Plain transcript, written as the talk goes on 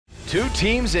Two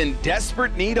teams in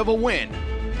desperate need of a win.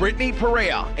 Brittany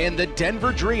Perea and the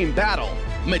Denver Dream battle.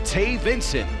 Matei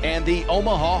Vincent and the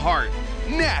Omaha Heart.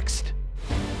 Next.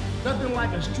 Nothing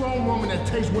like a strong woman that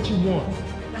takes what you want.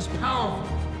 That's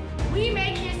powerful. We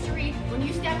make history when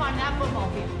you step on that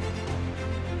football field.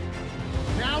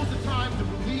 Now's the time to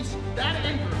release that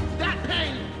anger, that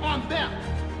pain on them.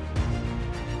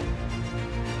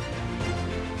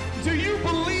 Do you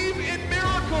believe in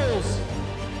miracles?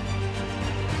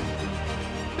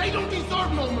 They don't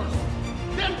deserve no mercy.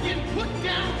 Them getting put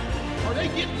down or they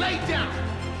get laid down.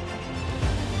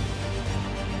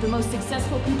 The most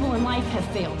successful people in life have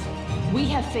failed. We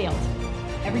have failed.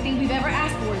 Everything we've ever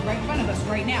asked for is right in front of us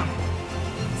right now.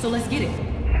 So let's get it.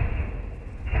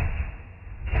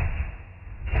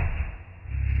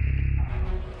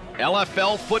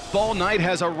 LFL football night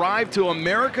has arrived to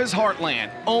America's heartland,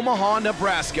 Omaha,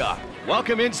 Nebraska.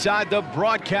 Welcome inside the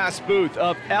broadcast booth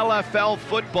of LFL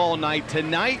football night.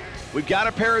 Tonight, we've got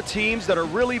a pair of teams that are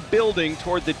really building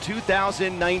toward the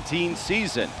 2019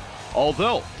 season.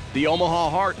 Although the Omaha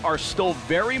Heart are still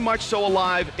very much so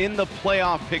alive in the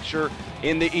playoff picture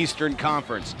in the Eastern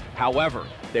Conference. However,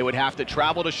 they would have to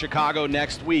travel to Chicago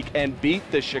next week and beat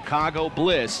the Chicago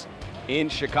Bliss in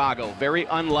Chicago. Very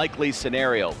unlikely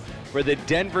scenario. For the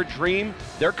Denver Dream,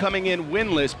 they're coming in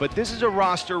winless, but this is a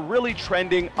roster really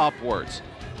trending upwards.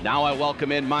 Now I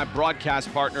welcome in my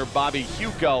broadcast partner, Bobby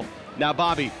Hugo. Now,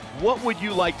 Bobby, what would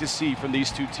you like to see from these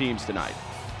two teams tonight?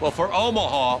 Well, for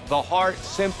Omaha, the Heart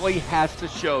simply has to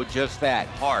show just that,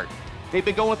 heart. They've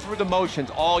been going through the motions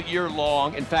all year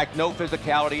long. In fact, no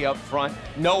physicality up front,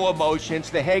 no emotions.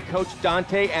 The head coach,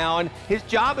 Dante Allen, his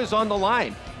job is on the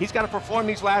line. He's got to perform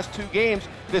these last two games.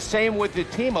 The same with the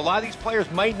team. A lot of these players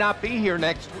might not be here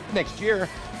next year.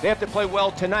 They have to play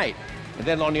well tonight. And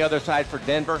then on the other side for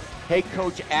Denver, head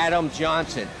coach Adam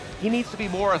Johnson. He needs to be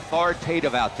more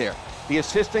authoritative out there. The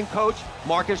assistant coach,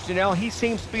 Marcus Janelle, he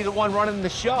seems to be the one running the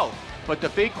show. But the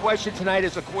big question tonight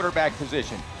is the quarterback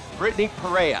position. Brittany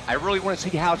Perea, I really want to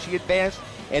see how she advanced,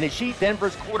 and is she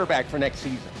Denver's quarterback for next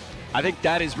season? I think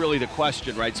that is really the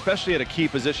question, right? Especially at a key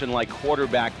position like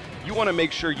quarterback. You want to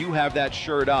make sure you have that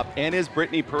shirt up. And is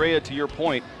Brittany Perea, to your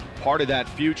point, part of that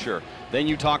future? Then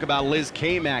you talk about Liz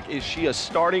Kamak. Is she a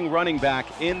starting running back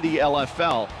in the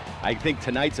LFL? I think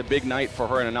tonight's a big night for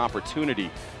her and an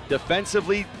opportunity.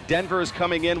 Defensively, Denver is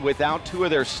coming in without two of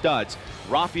their studs.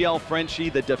 Raphael Frenchie,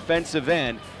 the defensive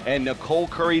end, and Nicole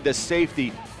Curry, the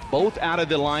safety, both out of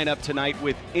the lineup tonight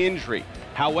with injury.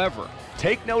 However,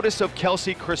 take notice of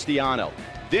Kelsey Cristiano.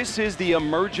 This is the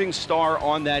emerging star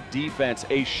on that defense,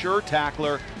 a sure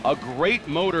tackler, a great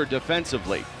motor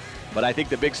defensively. But I think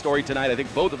the big story tonight, I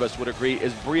think both of us would agree,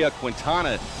 is Bria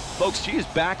Quintana. Folks, she is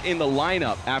back in the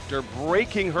lineup after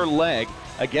breaking her leg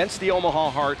against the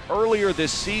Omaha Heart earlier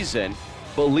this season.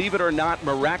 Believe it or not,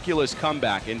 miraculous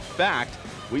comeback. In fact,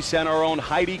 we sent our own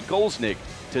Heidi Golznig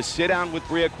to sit down with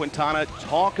Bria Quintana,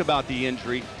 talk about the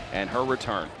injury and her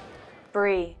return.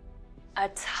 Bree, a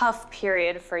tough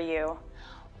period for you.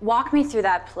 Walk me through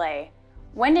that play.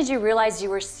 When did you realize you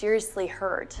were seriously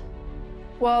hurt?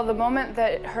 Well, the moment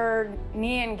that her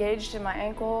knee engaged in my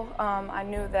ankle, I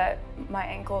knew that my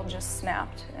ankle just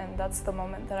snapped, and that's the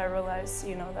moment that I realized,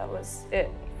 that was it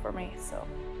for me, so.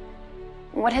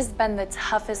 What has been the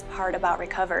toughest part about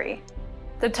recovery?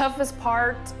 The toughest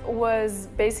part was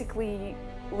basically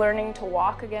learning to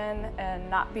walk again and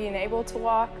not being able to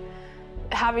walk,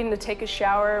 having to take a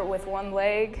shower with one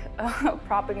leg,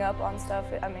 propping up on stuff.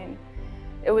 I mean,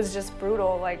 it was just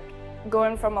brutal, like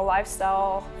going from a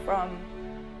lifestyle from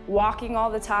walking all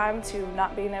the time to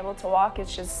not being able to walk.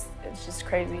 It's just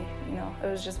crazy, It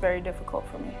was just very difficult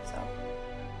for me, so.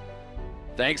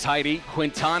 Thanks, Heidi.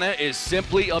 Quintana is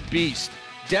simply a beast.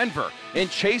 Denver in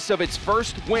chase of its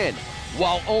first win,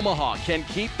 while Omaha can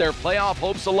keep their playoff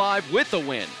hopes alive with a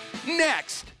win.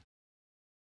 Next.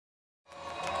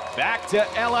 Back to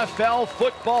LFL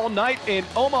football night in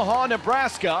Omaha,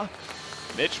 Nebraska.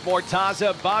 Mitch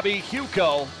Mortaza, Bobby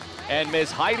Hugo, and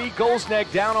Ms. Heidi Golznig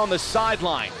down on the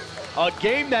sideline. A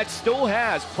game that still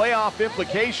has playoff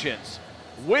implications.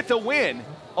 With a win,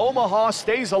 Omaha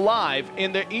stays alive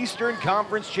in the Eastern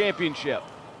Conference Championship.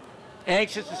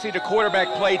 Anxious to see the quarterback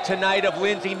play tonight of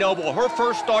Lindsay Noble. Her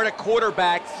first start at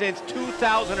quarterback since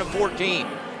 2014.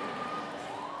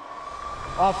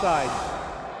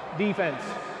 Offside, defense,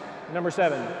 number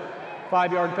 7,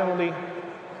 5-yard penalty,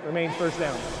 remains first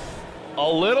down. A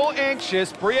little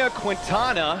anxious, Bria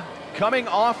Quintana coming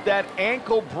off that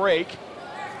ankle break.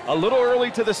 A little early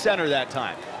to the center that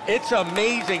time. It's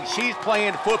amazing she's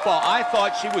playing football. I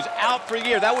thought she was out for a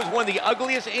year. That was one of the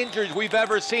ugliest injuries we've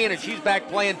ever seen, and she's back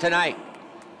playing tonight.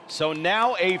 So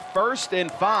now a 1st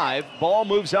and 5. Ball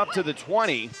moves up to the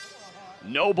 20.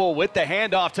 Noble with the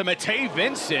handoff to Matei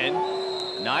Vincent.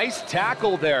 Nice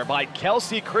tackle there by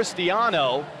Kelsey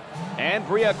Cristiano and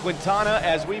Bria Quintana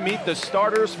as we meet the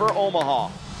starters for Omaha.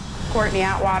 Courtney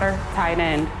Atwater, tight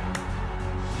end.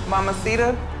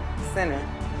 Mamacita, center.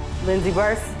 Lindsey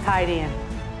Burst, tight end.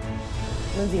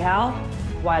 Lindsey Howell,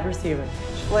 wide receiver.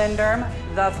 Shlyn Durham,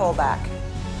 the fullback.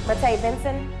 Matei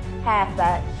Vincent,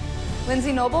 halfback.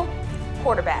 Lindsey Noble,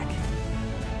 quarterback.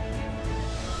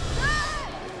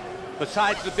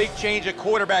 Besides the big change at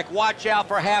quarterback, watch out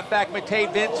for halfback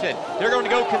Matei Vincent. They're going to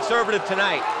go conservative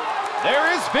tonight.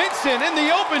 There is Vincent in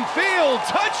the open field.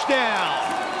 Touchdown!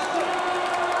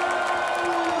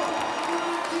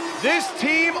 This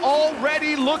team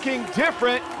already looking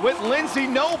different with Lindsey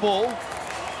Noble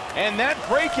and that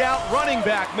breakout running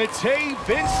back, Matei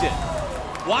Vincent.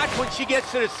 Watch when she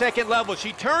gets to the second level.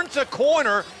 She turns the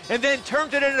corner and then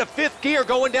turns it into 5th gear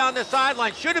going down the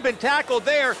sideline. Should have been tackled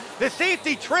there. The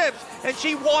safety trips and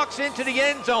she walks into the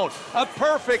end zone. A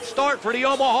perfect start for the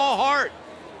Omaha Heart.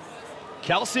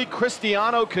 Kelsey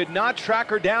Cristiano could not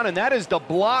track her down, and that is the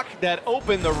block that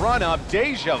opened the run up.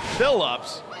 Deja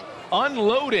Phillips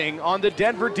unloading on the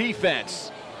Denver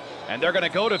defense. And they're going to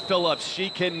go to Phillips. She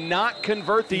cannot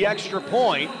convert the extra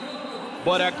point,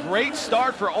 but a great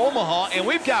start for Omaha, and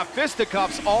we've got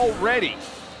fisticuffs already.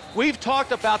 We've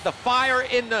talked about the fire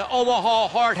in the Omaha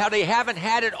Heart, how they haven't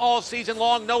had it all season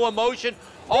long, no emotion.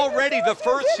 Already the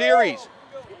first series.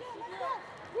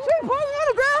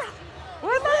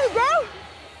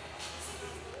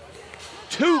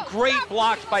 Two great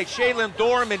blocks by Shaylin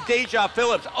Dorham and Deja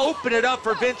Phillips. Open it up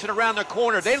for Vincent around the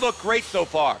corner. They look great so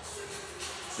far.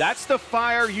 That's the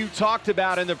fire you talked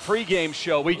about in the pregame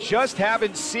show. We just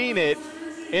haven't seen it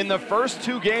in the first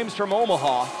 2 games from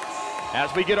Omaha.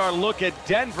 As we get our look at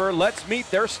Denver, let's meet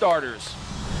their starters.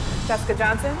 Jessica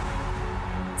Johnson,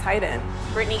 tight end.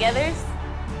 Brittany Gathers,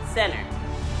 center.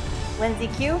 Lindsey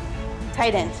Q,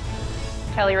 tight end.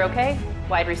 Kelly Roque,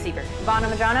 wide receiver. Vanna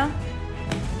Majano,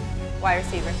 Wide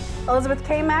receiver. Elizabeth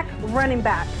K. Mack, running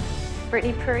back.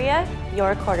 Brittany Perea,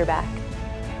 your quarterback.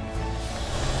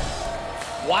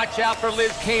 Watch out for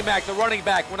Liz K-Mac, the running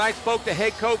back. When I spoke to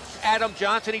head coach Adam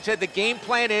Johnson, he said the game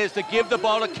plan is to give the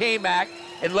ball to K-Mac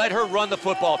and let her run the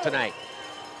football tonight.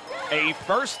 A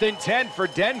 1st and 10 for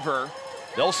Denver.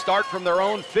 They'll start from their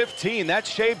own 15. That's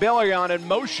Shea Bellion in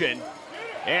motion.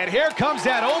 And here comes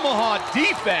that Omaha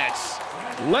defense,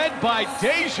 led by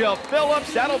Deja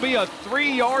Phillips. That'll be a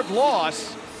 3-yard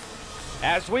loss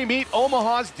as we meet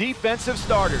Omaha's defensive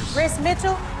starters. Chris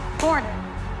Mitchell, corner.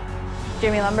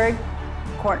 Jamie Lundberg,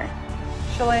 corner.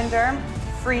 Shalane Durham,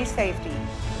 free safety.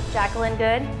 Jacqueline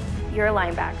Good, your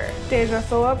linebacker. Deja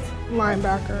Phillips,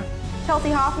 linebacker.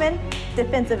 Chelsea Hoffman,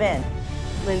 defensive end.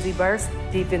 Lindsey Burst,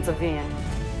 defensive end.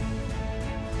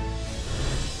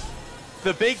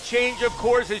 The big change, of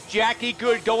course, is Jackie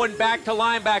Good going back to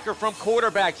linebacker from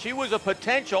quarterback. She was a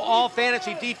potential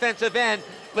all-fantasy defensive end.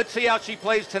 Let's see how she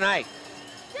plays tonight.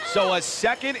 So a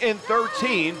 2nd and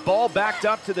 13, ball backed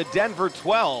up to the Denver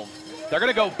 12. They're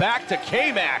going to go back to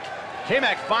K-Mac.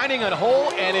 K-Mac finding a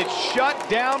hole, and it's shut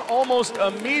down almost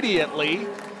immediately.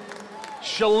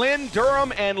 Shalyn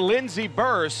Durham and Lindsey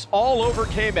Burse all over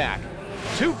K-Mac.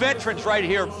 2 veterans right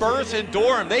here, Burse and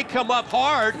Durham. They come up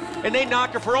hard, and they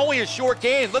knock her for only a short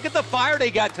gain. Look at the fire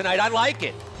they got tonight. I like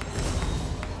it.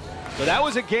 So that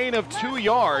was a gain of 2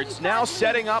 yards, now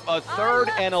setting up a 3rd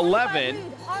and 11.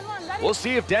 We'll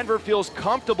see if Denver feels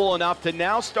comfortable enough to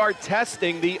now start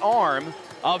testing the arm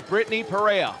of Brittany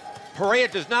Perea. Perea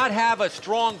does not have a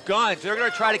strong gun, so they're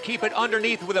going to try to keep it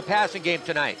underneath with a passing game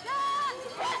tonight.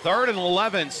 3rd and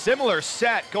 11, similar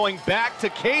set going back to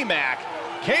K-Mac.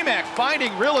 K-Mac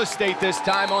finding real estate this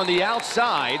time on the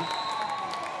outside.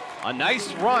 A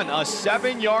nice run, a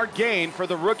 7-yard gain for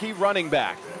the rookie running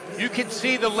back. You can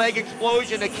see the leg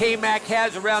explosion that K-Mac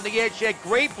has around the edge. She had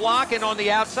great blocking on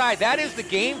the outside. That is the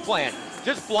game plan.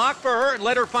 Just block for her and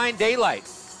let her find daylight.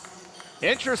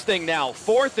 Interesting now,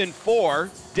 4th and 4.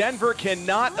 Denver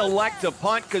cannot elect to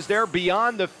punt because they're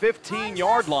beyond the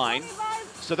 15-yard line.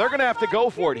 So they're going to have to go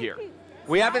for it here.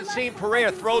 We haven't seen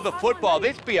Perea throw the football.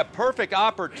 This would be a perfect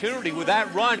opportunity with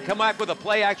that run, come back with a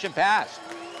play-action pass.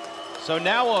 So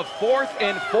now a 4th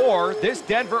and 4. This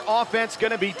Denver offense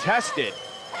going to be tested.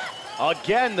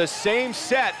 Again, the same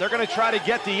set. They're going to try to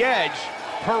get the edge.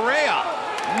 Perea,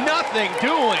 nothing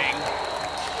doing.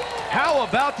 How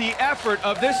about the effort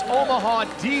of this Omaha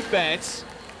defense?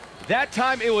 That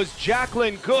time it was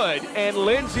Jacqueline Good and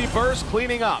Lindsey Burst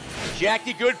cleaning up.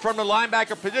 Jackie Good from the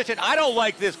linebacker position. I don't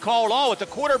like this call at all. It's a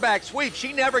quarterback sweep.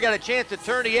 She never got a chance to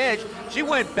turn the edge. She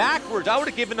went backwards. I would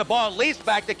have given the ball at least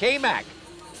back to K-Mac.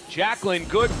 Jacqueline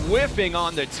Good whiffing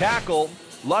on the tackle.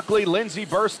 Luckily, Lindsey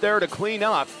Burst there to clean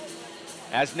up.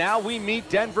 As now we meet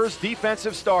Denver's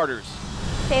defensive starters.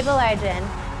 Sable Arjun,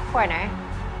 corner.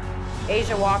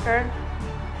 Asia Walker,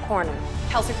 corner.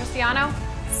 Kelsey Cristiano,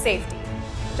 safety.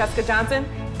 Jessica Johnson,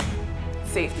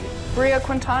 safety. Bria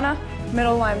Quintana,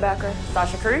 middle linebacker.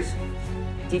 Sasha Cruz,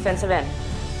 defensive end.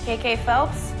 KK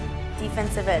Phelps,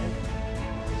 defensive end.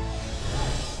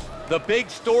 The big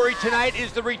story tonight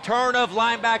is the return of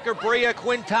linebacker Bria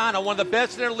Quintana, one of the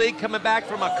best in the league, coming back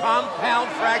from a compound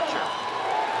fracture.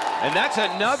 And that's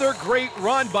another great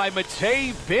run by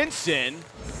Matei Vinson.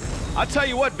 I'll tell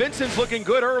you what, Vinson's looking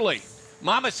good early.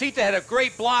 Mamacita had a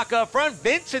great block up front.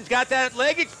 Vinson's got that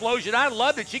leg explosion. I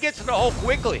love it. She gets in the hole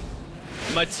quickly.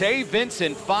 Matei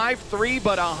Vinson, 5'3",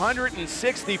 but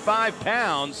 165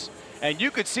 pounds. And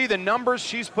you could see the numbers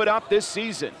she's put up this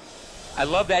season. I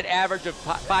love that average of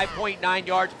 5.9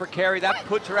 yards per carry. That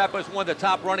puts her up as one of the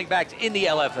top running backs in the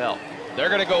LFL. They're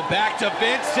going to go back to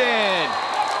Vinson.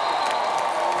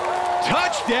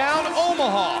 Touchdown,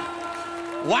 Omaha.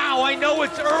 Wow, I know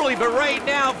it's early, but right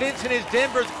now, Vincent is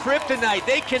Denver's kryptonite.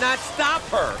 They cannot stop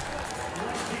her.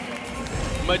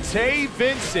 Matei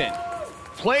Vinson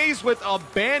plays with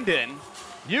abandon.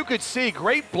 You could see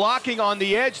great blocking on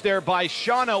the edge there by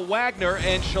Shauna Wagner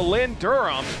and Shalyn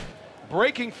Durham.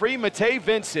 Breaking free, Matei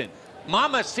Vinson.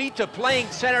 Mamacita playing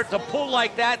center to pull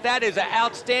like that. That is an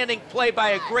outstanding play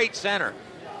by a great center.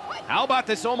 How about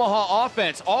this Omaha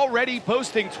offense already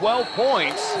posting 12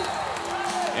 points?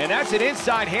 And that's an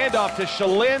inside handoff to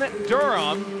Shalyn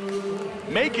Durham.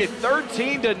 Make it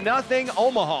 13-0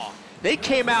 Omaha. They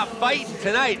came out fighting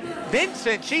tonight.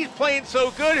 Vincent, she's playing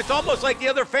so good, it's almost like the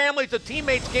other families of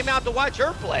teammates came out to watch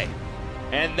her play.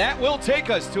 And that will take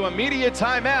us to immediate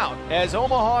timeout as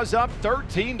Omaha's up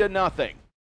 13-0.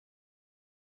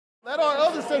 Let our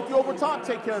other safety over top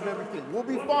take care of everything. We'll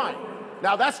be fine.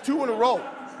 Now, that's 2 in a row.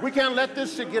 We can't let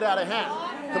this shit get out of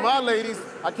hand. Come on, ladies.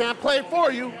 I can't play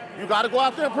for you. You got to go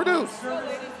out there and produce.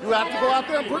 You have to go out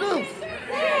there and produce.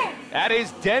 That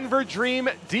is Denver Dream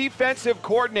defensive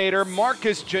coordinator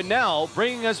Marcus Janelle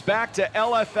bringing us back to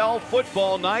LFL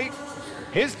football night.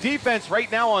 His defense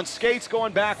right now on skates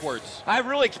going backwards. I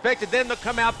really expected them to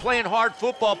come out playing hard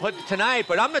football tonight,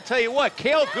 but I'm going to tell you what,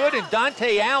 Cale Good and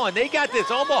Dante Allen, they got this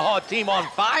Omaha team on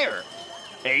fire.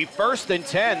 A 1st and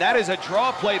 10. That is a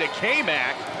draw play to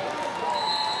K-Mac.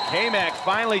 K-Mac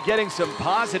finally getting some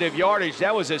positive yardage.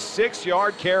 That was a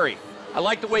 6-yard carry. I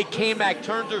like the way K-Mac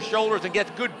turns her shoulders and gets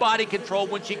good body control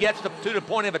when she gets to the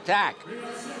point of attack.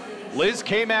 Liz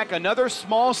K-Mac, another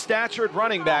small-statured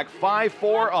running back,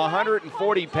 5'4",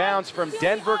 140 pounds from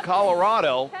Denver,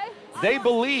 Colorado. They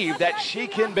believe that she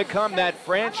can become that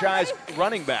franchise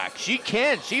running back. She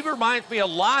can. She reminds me a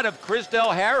lot of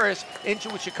Chrisdell Harris in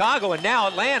Chicago and now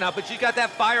Atlanta, but she's got that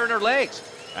fire in her legs.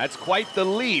 That's quite the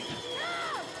leap.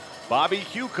 Bobby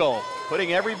Huco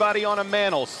putting everybody on a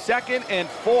mantle. 2nd and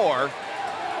 4.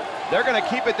 They're going to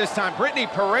keep it this time. Brittany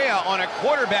Perea on a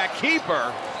quarterback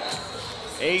keeper.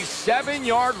 A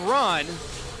 7-yard run,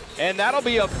 and that'll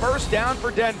be a 1st down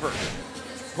for Denver.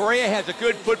 Perea has a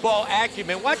good football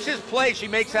acumen. Watch this play she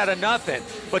makes out of nothing.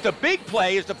 But the big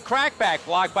play is the crackback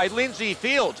block by Lindsey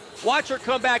Fields. Watch her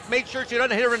come back, make sure she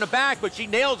doesn't hit her in the back, but she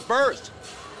nails Burst.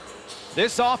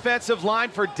 This offensive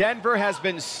line for Denver has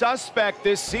been suspect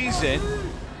this season.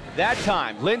 That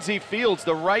time, Lindsey Fields,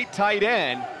 the right tight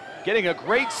end, getting a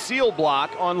great seal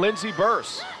block on Lindsey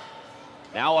Burst.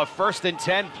 Now a 1st and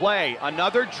 10 play.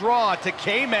 Another draw to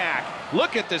K-Mac.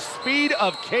 Look at the speed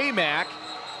of K-Mac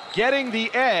getting the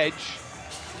edge,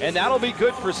 and that'll be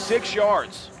good for 6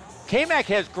 yards. K-Mac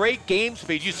has great game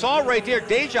speed. You saw right there,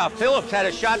 Deja Phillips had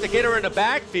a shot to get her in the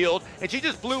backfield, and she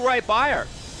just blew right by her.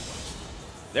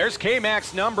 There's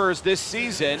K-Mac's numbers this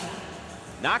season.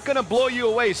 Not going to blow you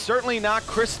away. Certainly not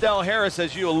Chrisdell Harris,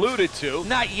 as you alluded to.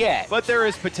 Not yet. But there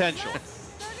is potential.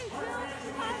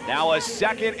 Now a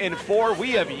 2nd and 4.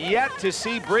 We have yet to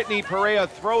see Brittany Perea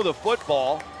throw the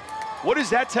football. What does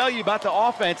that tell you about the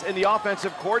offense and the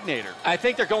offensive coordinator? I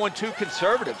think they're going too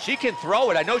conservative. She can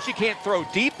throw it. I know she can't throw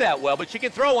deep that well, but she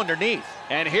can throw underneath.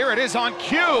 And here it is on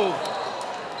cue.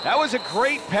 That was a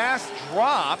great pass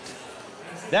dropped.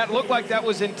 That looked like that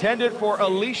was intended for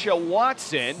Alicia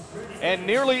Watson and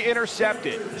nearly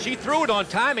intercepted. She threw it on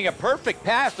timing, a perfect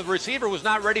pass. The receiver was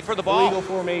not ready for the ball. Illegal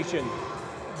formation.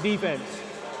 Defense.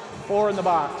 4 in the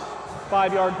box.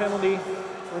 5-yard penalty.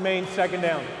 Remains 2nd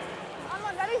down.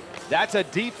 That's a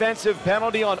defensive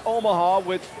penalty on Omaha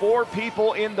with 4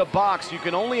 people in the box. You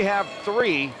can only have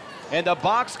 3, and the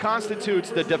box constitutes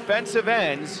the defensive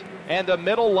ends and the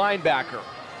middle linebacker.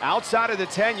 Outside of the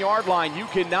 10-yard line, you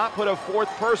cannot put a 4th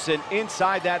person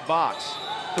inside that box.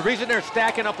 The reason they're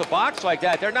stacking up the box like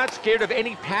that, they're not scared of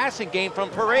any passing game from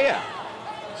Perea.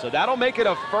 So that'll make it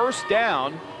a 1st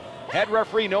down. Head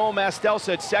referee Noah Mastel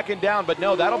said 2nd down, but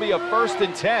no, that'll be a 1st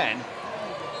and 10.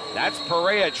 That's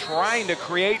Perea trying to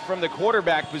create from the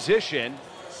quarterback position.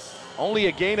 Only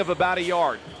a gain of about a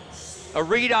yard. A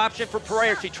read option for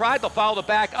Perea. She tried to follow the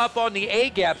back up on the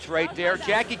A-gaps right there.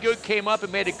 Jackie Good came up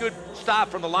and made a good stop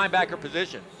from the linebacker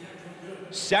position.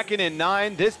 2nd and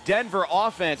 9. This Denver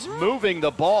offense moving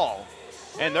the ball.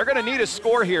 And they're going to need a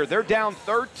score here. They're down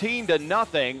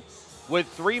 13-0 with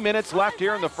 3 minutes left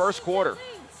here in the first quarter.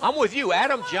 I'm with you.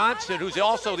 Adam Johnson, who's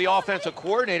also the offensive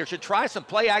coordinator, should try some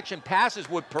play-action passes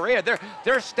with Perea.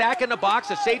 They're stacking the box.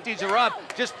 The safeties are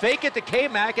up. Just fake it to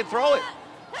K-Mac and throw it.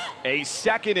 A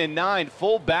 2nd and 9,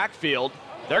 full backfield.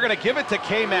 They're going to give it to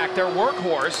K-Mac, their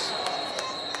workhorse.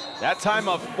 That time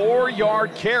a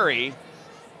 4-yard carry,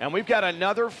 and we've got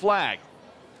another flag.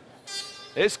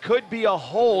 This could be a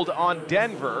hold on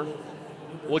Denver.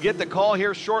 We'll get the call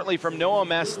here shortly from Noah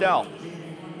Mastel.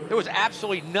 There was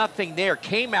absolutely nothing there.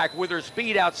 K-Mac with her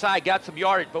speed outside got some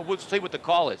yardage, but we'll see what the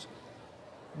call is.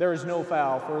 There is no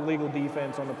foul for illegal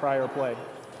defense on the prior play.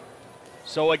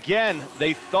 So again,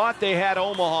 they thought they had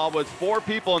Omaha with 4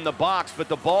 people in the box, but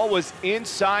the ball was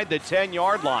inside the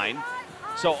 10-yard line.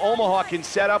 So Omaha can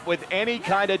set up with any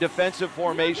kind of defensive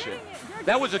formation.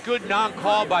 That was a good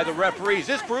non-call by the referees.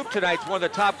 This group tonight's one of the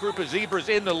top group of zebras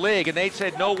in the league, and they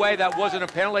said no way, that wasn't a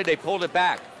penalty. They pulled it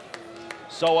back.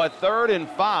 So a 3rd and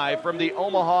 5 from the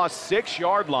Omaha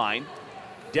 6-yard line.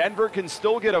 Denver can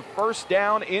still get a 1st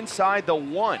down inside the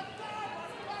 1.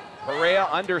 Perea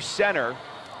under center,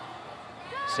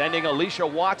 sending Alicia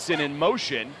Watson in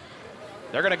motion.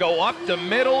 They're going to go up the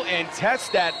middle and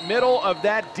test that middle of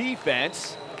that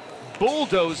defense,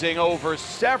 bulldozing over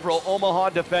several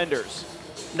Omaha defenders.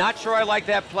 Not sure I like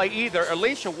that play either.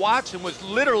 Alicia Watson was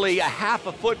literally a half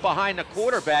a foot behind the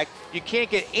quarterback. You can't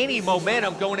get any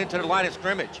momentum going into the line of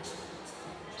scrimmage.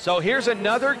 So here's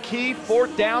another key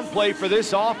 4th down play for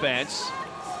this offense.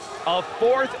 A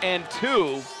 4th and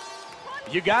 2.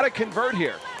 You got to convert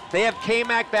here. They have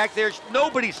K-Mac back there.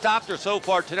 Nobody stopped her so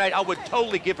far tonight. I would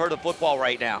totally give her the football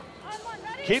right now.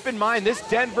 Keep in mind, this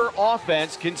Denver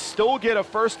offense can still get a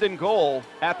 1st and goal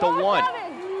at the 1.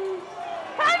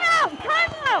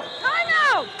 Time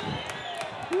out!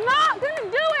 Not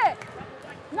gonna do it!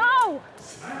 No!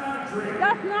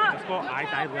 That's not. Let's go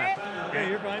I left. Okay,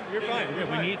 you're fine.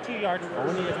 Yeah, we need 2 yards.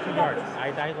 Only is 2 yards.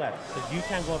 I left. Because you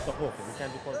can't go up the hook and you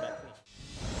can't do quarterback.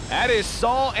 That is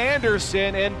Saul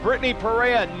Anderson and Brittany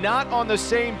Perea not on the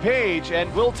same page,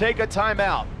 and will take a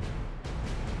timeout.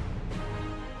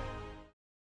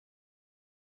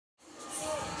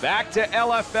 Back to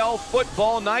LFL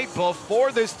football night.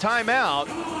 Before this timeout,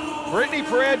 Brittany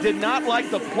Perea did not like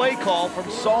the play call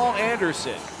from Saul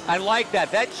Anderson. I like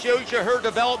that. That shows you her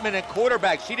development in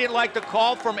quarterback. She didn't like the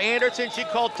call from Anderson. She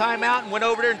called timeout and went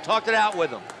over there and talked it out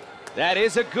with him. That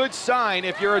is a good sign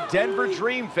if you're a Denver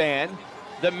Dream fan.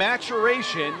 The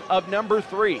maturation of number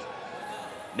 3.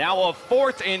 Now a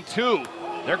 4th and 2.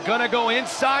 They're gonna go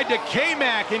inside to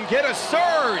K-Mac and get a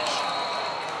surge.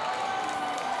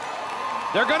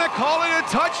 They're gonna call it a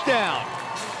touchdown.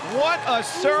 What a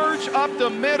surge up the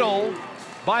middle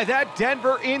by that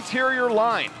Denver interior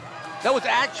line. That was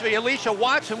actually Alicia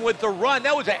Watson with the run.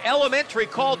 That was an elementary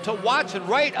call to Watson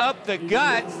right up the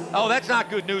gut. Oh, that's not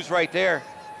good news right there.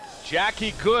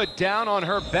 Jackie Good down on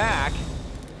her back,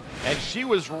 and she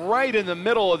was right in the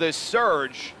middle of this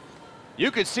surge.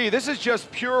 You can see this is just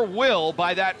pure will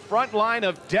by that front line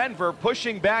of Denver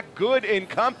pushing back Good and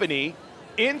company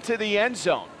into the end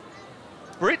zone.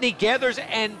 Brittany Gathers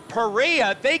and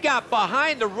Perea, they got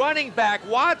behind the running back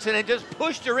Watson and just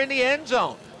pushed her in the end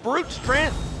zone. Brute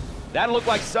strength. That looked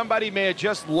like somebody may have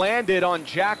just landed on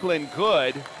Jacqueline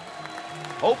Good.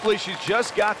 Hopefully she's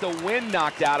just got the wind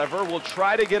knocked out of her. We'll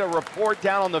try to get a report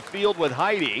down on the field with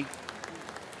Heidi.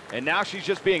 And now she's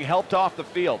just being helped off the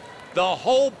field. The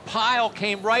whole pile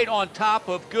came right on top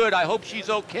of Good. I hope she's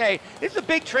okay. It's a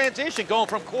big transition going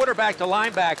from quarterback to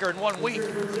linebacker in 1 week.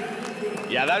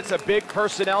 Yeah, that's a big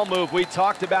personnel move. We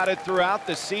talked about it throughout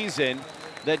the season,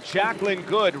 that Jacqueline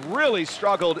Good really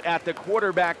struggled at the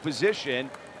quarterback position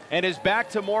and is back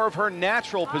to more of her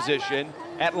natural position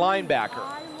at linebacker.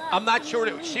 I'm not sure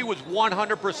that she was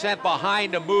 100%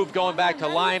 behind the move going back to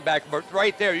linebacker, but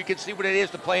right there, you can see what it is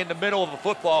to play in the middle of a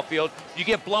football field. You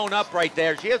get blown up right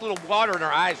there. She has a little water in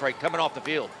her eyes right coming off the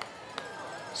field.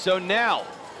 So now,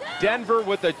 Denver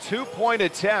with a 2-point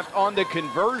attempt on the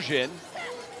conversion.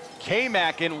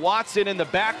 K-Mac and Watson in the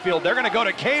backfield. They're going to go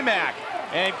to K-Mac,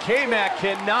 and K-Mac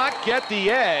cannot get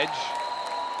the edge.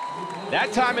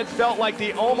 That time it felt like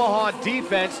the Omaha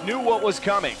defense knew what was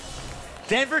coming.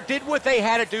 Denver did what they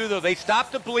had to do, though. They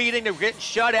stopped the bleeding. They were getting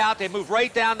shut out. They moved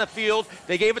right down the field.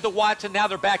 They gave it to Watson. Now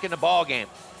they're back in the ball game.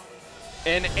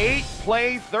 An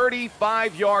 8-play,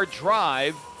 35-yard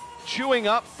drive, chewing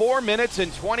up 4 minutes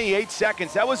and 28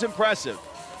 seconds. That was impressive.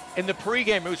 In the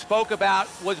pregame, we spoke about,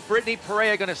 was Brittany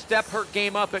Perea going to step her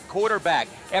game up at quarterback?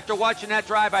 After watching that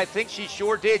drive, I think she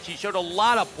sure did. She showed a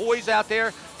lot of poise out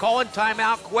there, calling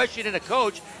timeout, questioning a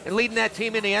coach, and leading that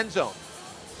team in the end zone.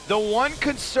 The one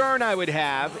concern I would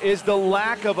have is the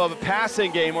lack of a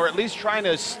passing game, or at least trying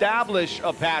to establish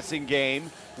a passing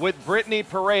game with Brittany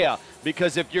Perea.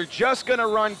 Because if you're just going to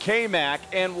run K-Mac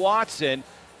and Watson,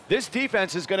 this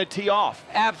defense is going to tee off.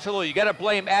 Absolutely. You got to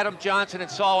blame Adam Johnson and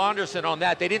Saul Anderson on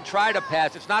that. They didn't try to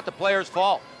pass. It's not the player's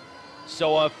fault.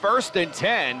 So a 1st and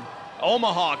 10.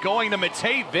 Omaha going to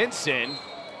Matei Vincent.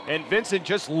 And Vincent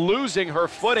just losing her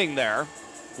footing there.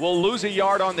 Will lose a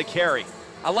yard on the carry.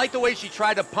 I like the way she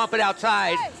tried to pump it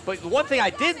outside, but the one thing I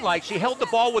didn't like, she held the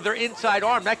ball with her inside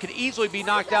arm. That could easily be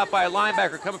knocked out by a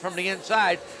linebacker coming from the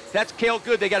inside. That's Cale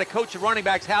Good. They got to coach the running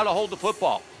backs how to hold the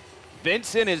football.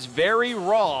 Vincent is very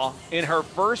raw in her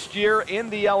first year in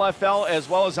the LFL, as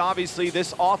well as obviously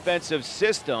this offensive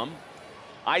system.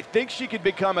 I think she could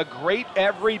become a great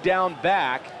every down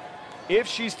back if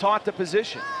she's taught the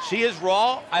position. She is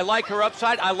raw. I like her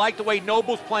upside. I like the way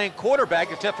Noble's playing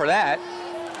quarterback, except for that.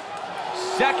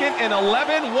 2nd and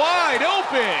 11, wide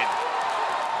open.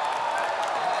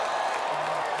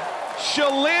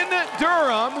 Shalyn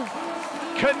Durham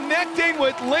connecting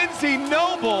with Lindsey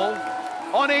Noble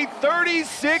on a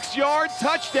 36-yard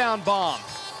touchdown bomb.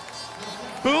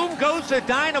 Boom goes the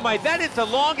dynamite. That is the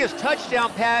longest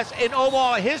touchdown pass in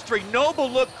Omaha history. Noble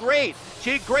looked great.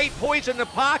 She had great poise in the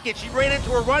pocket. She ran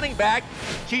into her running back.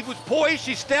 She was poised.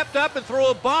 She stepped up and threw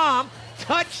a bomb.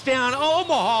 Touchdown,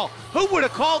 Omaha. Who would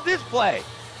have called this play?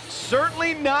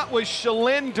 Certainly not with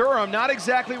Shalyn Durham. Not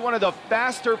exactly one of the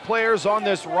faster players on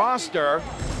this roster,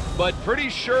 but pretty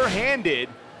sure-handed.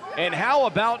 And how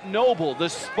about Noble, the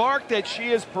spark that she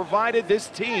has provided this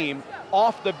team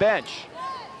off the bench.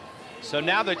 So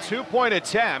now the 2-point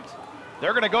attempt,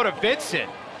 they're going to go to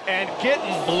Vincent, and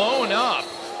getting blown up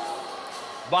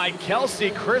by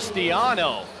Kelsey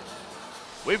Cristiano.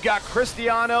 We've got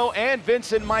Cristiano and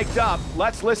Vincent mic'd up.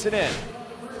 Let's listen in.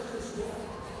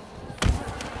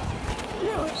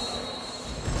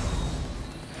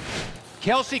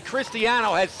 Kelsey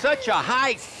Cristiano has such a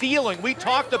high ceiling. We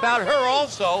talked about her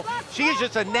also. She is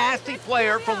just a nasty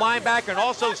player from linebacker and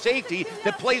also safety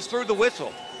that plays through the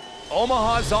whistle.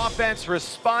 Omaha's offense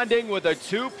responding with a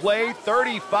 2-play,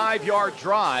 35-yard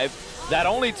drive that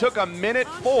only took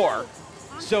 1:04.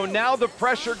 So now the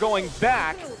pressure going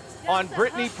back on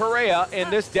Brittany Perea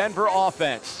in this Denver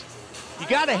offense. You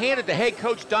got to hand it to head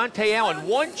coach Dante Allen.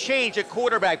 One change at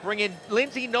quarterback, bringing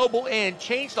Lindsey Noble in,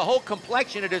 changed the whole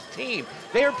complexion of this team.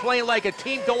 They are playing like a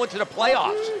team going to the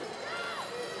playoffs.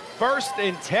 1st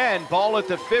and 10, ball at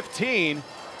the 15,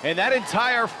 and that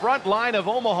entire front line of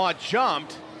Omaha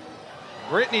jumped.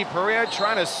 Brittany Perea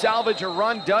trying to salvage a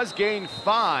run, does gain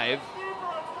 5,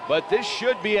 but this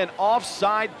should be an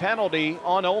offside penalty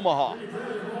on Omaha.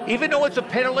 Even though it's a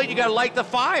penalty, you got to light the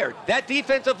fire. That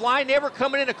defensive line, they were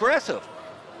coming in aggressive.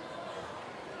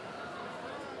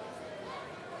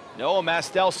 Noah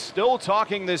Mastel still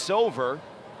talking this over.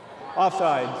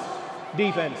 Offsides.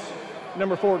 Defense.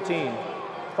 Number 14.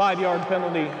 5-yard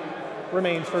penalty.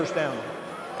 Remains 1st down.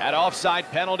 That offside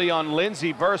penalty on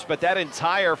Lindsey Burst, but that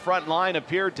entire front line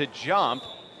appeared to jump.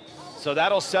 So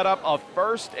that'll set up a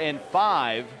 1st and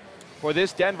 5 for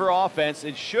this Denver offense.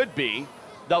 It should be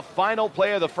the final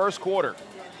play of the first quarter.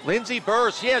 Lindsey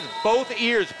Burst, she has both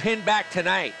ears pinned back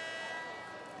tonight.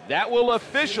 That will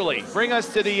officially bring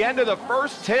us to the end of the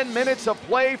first 10 minutes of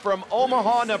play from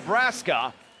Omaha,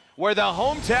 Nebraska, where the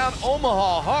hometown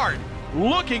Omaha Heart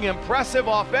looking impressive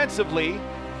offensively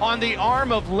on the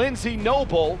arm of Lindsey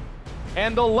Noble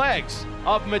and the legs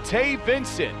of Matei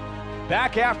Vincent.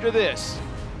 Back after this.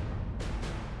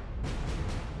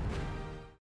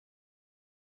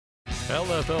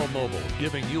 LFL Mobile,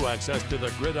 giving you access to the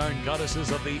gridiron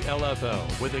goddesses of the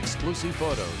LFL with exclusive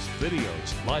photos,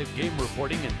 videos, live game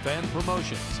reporting, and fan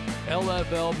promotions.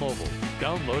 LFL Mobile.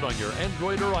 Download on your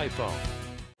Android or iPhone.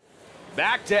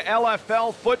 Back to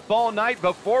LFL football night.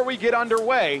 Before we get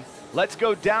underway, let's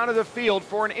go down to the field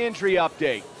for an injury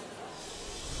update.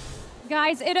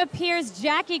 Guys, it appears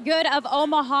Jackie Good of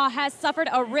Omaha has suffered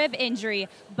a rib injury,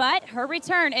 but her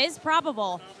return is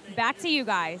probable. Back to you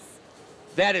guys.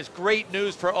 That is great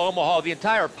news for Omaha. The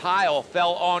entire pile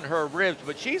fell on her ribs,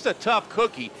 but she's a tough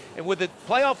cookie. And with the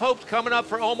playoff hopes coming up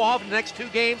for Omaha for the next 2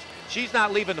 games, she's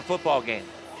not leaving the football game.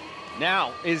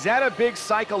 Now, is that a big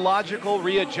psychological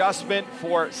readjustment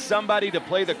for somebody to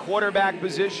play the quarterback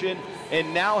position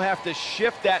and now have to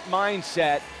shift that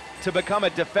mindset to become a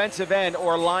defensive end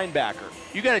or linebacker?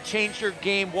 You got to change your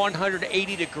game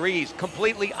 180 degrees,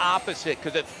 completely opposite,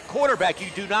 because at quarterback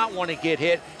you do not want to get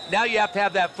hit. Now you have to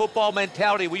have that football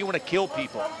mentality where you want to kill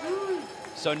people.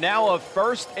 So now a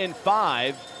 1st and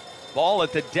 5, ball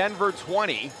at the Denver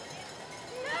 20.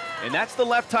 And that's the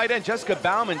left tight end. Jessica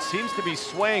Bauman seems to be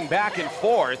swaying back and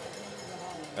forth.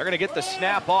 They're going to get the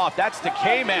snap off. That's to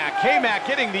K-Mac. K-Mac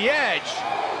getting the edge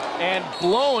and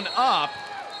blown up.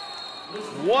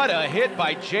 What a hit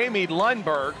by Jamie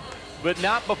Lundberg, but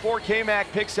not before K-Mac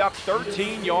picks up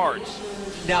 13 yards.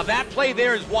 Now that play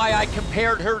there is why I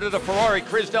compared her to the Ferrari,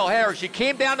 Crisdell Harris. She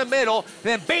came down the middle,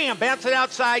 then bam, bounced it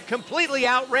outside, completely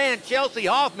outran Chelsea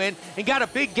Hoffman and got a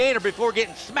big gainer before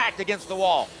getting smacked against the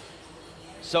wall.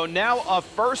 So now a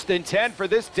 1st and 10 for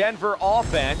this Denver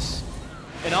offense.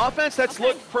 An offense that's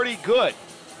looked pretty good.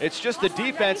 It's just the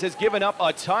defense has given up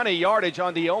a ton of yardage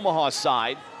on the Omaha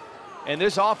side. And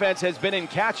this offense has been in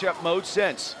catch-up mode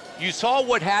since. You saw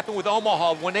what happened with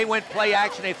Omaha. When they went play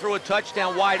action, they threw a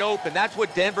touchdown wide open. That's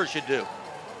what Denver should do.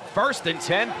 1st and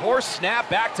 10, poor snap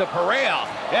back to Perea.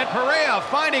 And Perea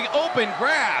finding open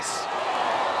grass.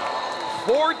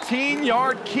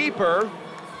 14-yard keeper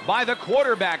by the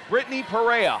quarterback, Brittany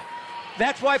Perea.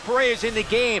 That's why Perea's in the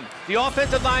game. The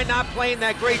offensive line not playing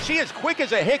that great. She is quick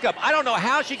as a hiccup. I don't know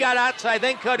how she got outside,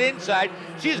 then cut inside.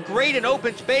 She's great in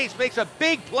open space, makes a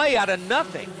big play out of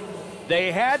nothing.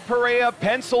 They had Perea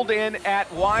penciled in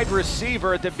at wide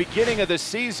receiver at the beginning of the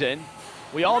season.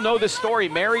 We all know the story.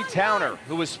 Mary Towner,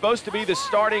 who was supposed to be the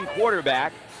starting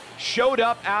quarterback, showed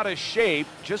up out of shape,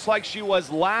 just like she was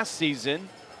last season.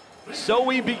 So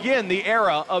we begin the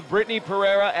era of Brittany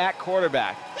Perea at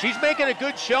quarterback. She's making a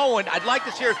good showing. I'd like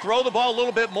to see her throw the ball a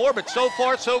little bit more, but so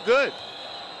far, so good.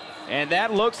 And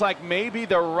that looks like maybe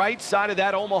the right side of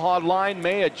that Omaha line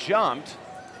may have jumped.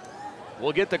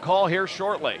 We'll get the call here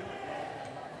shortly.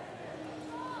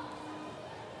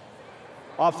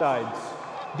 Offsides.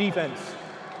 Defense.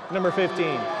 Number 15.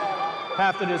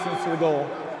 Half the distance to the goal.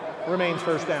 Remains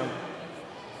 1st down.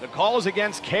 The call is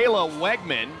against Kayla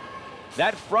Wegman.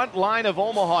 That front line of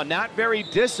Omaha not very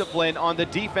disciplined on the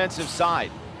defensive side.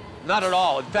 Not at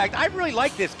all. In fact, I really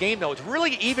like this game, though. It's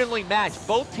really evenly matched.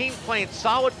 Both teams playing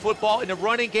solid football in the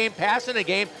running game, passing the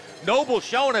game. Noble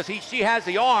showing us she has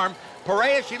the arm.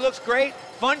 Perea, she looks great.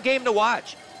 Fun game to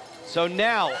watch. So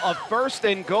now a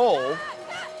 1st and goal.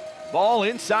 Ball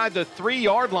inside the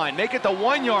 3-yard line. Make it the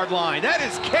 1-yard line. That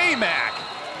is K-Mac.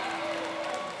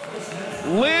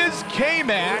 Liz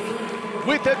K-Mac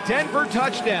with the Denver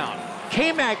touchdown.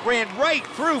 K-Mac ran right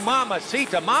through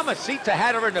Mamacita. Mamacita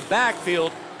had her in the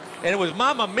backfield, and it was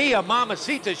Mamma Mia,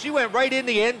 Mamacita. She went right in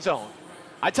the end zone.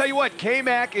 I tell you what,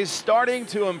 K-Mac is starting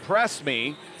to impress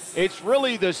me. It's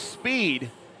really the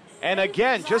speed. And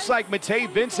again, just like Matei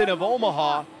Vincent of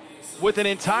Omaha, with an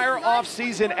entire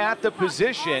offseason at the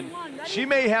position, she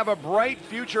may have a bright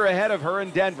future ahead of her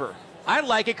in Denver. I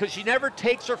like it because she never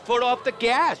takes her foot off the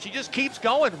gas. She just keeps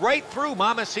going right through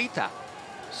Mamacita.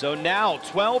 So now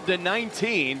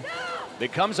 12-19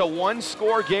 becomes a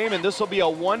 1-score game, and this will be a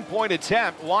 1-point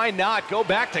attempt. Why not go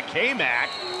back to K-Mac?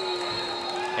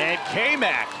 And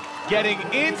K-Mac getting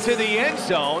into the end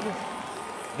zone.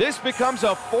 This becomes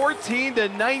a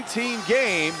 14-19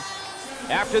 game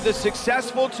after the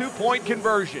successful 2-point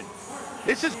conversion.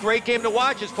 This is a great game to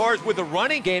watch as far as with the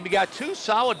running game. You got 2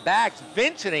 solid backs,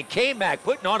 Vincent and K-Mac,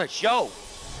 putting on a show.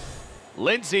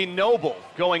 Lindsay Noble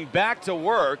going back to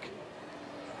work.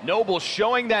 Noble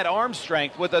showing that arm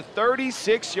strength with a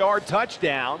 36-yard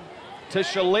touchdown to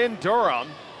Shalyn Durham.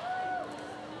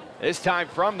 This time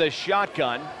from the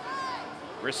shotgun.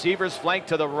 Receivers flank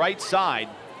to the right side.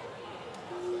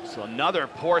 So another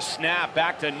poor snap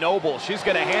back to Noble. She's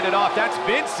going to hand it off. That's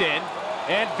Vincent.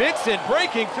 And Vincent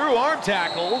breaking through arm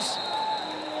tackles.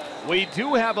 We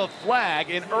do have a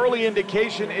flag. An early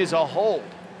indication is a hold.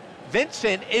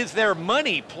 Vincent is their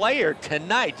money player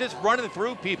tonight, just running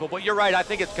through people. But you're right, I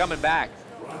think it's coming back.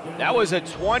 That was a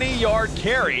 20-yard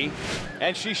carry,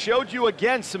 and she showed you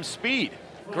again some speed.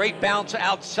 Great bounce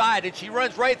outside, and she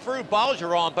runs right through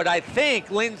Balgeron. But I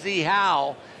think Lindsay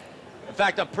Howe, in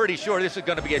fact, I'm pretty sure this is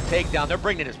going to be a takedown. They're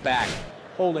bringing us back.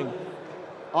 Holding.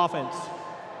 Offense.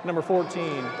 Number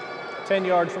 14. 10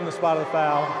 yards from the spot of the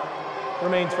foul.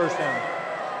 Remains first down.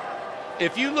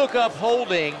 If you look up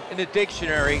holding in the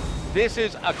dictionary, this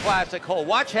is a classic hold.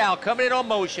 Watch Hal coming in on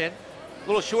motion,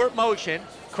 little short motion,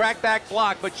 crack back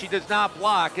block, but she does not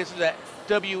block. This is a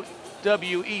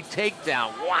WWE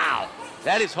takedown. Wow,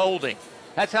 that is holding.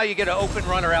 That's how you get an open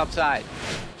runner outside.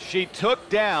 She took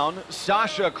down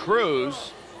Sasha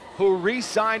Cruz, who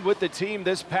re-signed with the team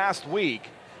this past week.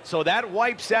 So that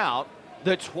wipes out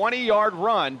the 20-yard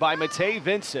run by Matei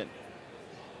Vincent.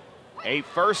 A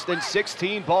 1st and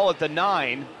 16 ball at the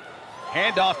 9.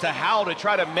 Handoff to Howell to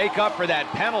try to make up for that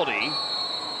penalty.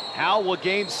 Howell will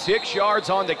gain 6 yards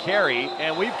on the carry,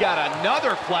 and we've got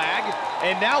another flag,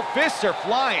 and now fists are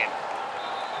flying.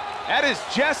 That is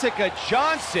Jessica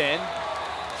Johnson,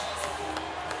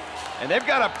 and they've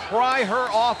got to pry her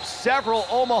off several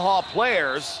Omaha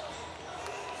players.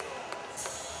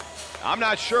 I'm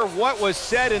not sure what was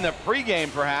said in the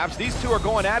pregame, perhaps. These two are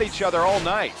going at each other all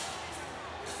night.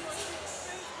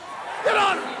 Get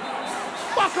on her!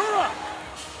 Fuck her up!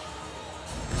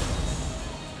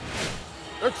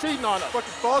 They're cheating on her. Fucking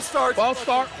false start. False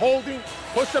start, holding,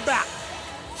 push her back.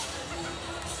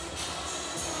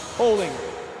 Holding.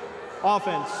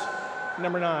 Offense.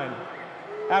 Number 9.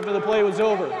 After the play was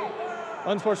over,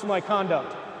 unsportsmanlike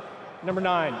conduct. Number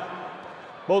 9.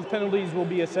 Both penalties will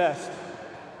be assessed.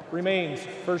 Remains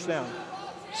first down.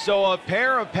 So a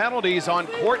pair of penalties on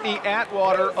Courtney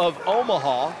Atwater of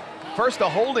Omaha. First a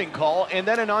holding call and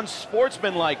then an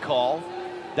unsportsmanlike call.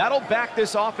 That'll back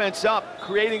this offense up,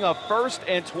 creating a 1st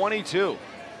and 22.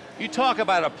 You talk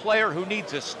about a player who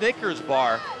needs a Snickers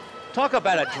bar. Talk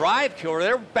about a drive killer.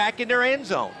 They're back in their end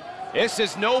zone. This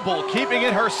is Noble keeping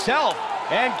it herself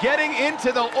and getting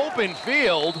into the open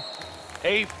field.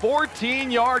 A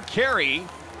 14-yard carry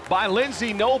by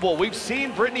Lindsay Noble. We've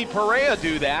seen Brittany Perea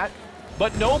do that,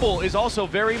 but Noble is also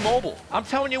very mobile. I'm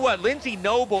telling you what, Lindsay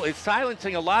Noble is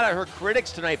silencing a lot of her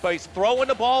critics tonight by throwing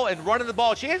the ball and running the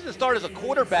ball. She hasn't started as a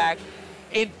quarterback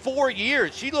in 4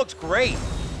 years. She looks great.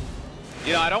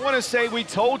 You know, I don't want to say we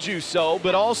told you so,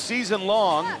 but all season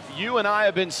long, you and I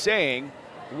have been saying,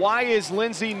 why is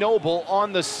Lindsay Noble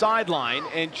on the sideline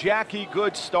and Jackie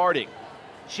Good starting?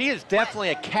 She is definitely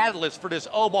a catalyst for this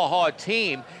Omaha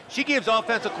team. She gives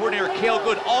offensive coordinator Cale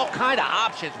Good all kind of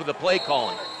options with the play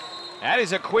calling. That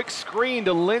is a quick screen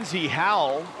to Lindsay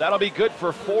Howell. That'll be good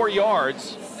for 4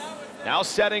 yards. Now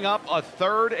setting up a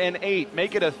 3rd and 8.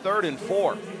 Make it a 3rd and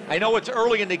 4. I know it's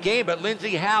early in the game, but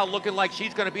Lindsay Howell looking like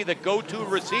she's going to be the go-to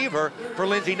receiver for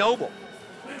Lindsay Noble.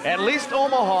 At least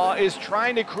Omaha is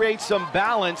trying to create some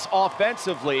balance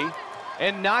offensively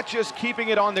and not just keeping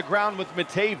it on the ground with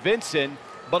Matei Vincent,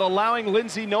 but allowing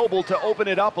Lindsay Noble to open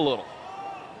it up a little.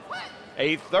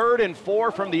 A 3rd and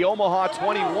 4 from the Omaha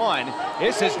 21.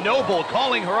 This is Noble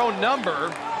calling her own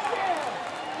number.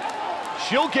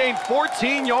 She'll gain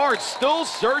 14 yards, still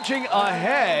surging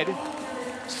ahead.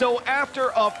 So after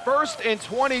a 1st and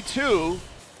 22,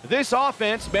 this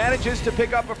offense manages to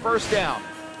pick up a 1st down.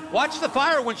 Watch the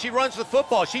fire when she runs the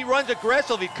football. She runs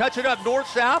aggressively, cuts it up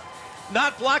north-south,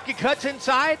 not blocking, cuts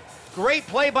inside. Great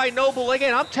play by Noble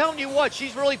again. I'm telling you what,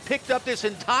 she's really picked up this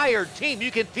entire team. You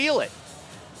can feel it.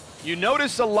 You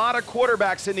notice a lot of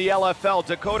quarterbacks in the LFL,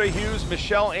 Dakota Hughes,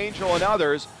 Michelle Angel, and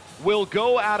others, will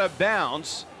go out of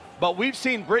bounds, but we've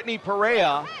seen Brittany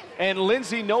Perea and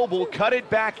Lindsay Noble cut it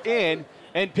back in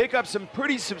and pick up some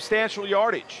pretty substantial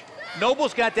yardage.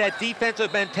 Noble's got that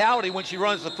defensive mentality when she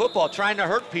runs the football, trying to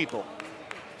hurt people.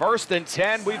 1st and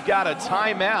 10, we've got a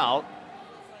timeout.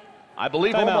 I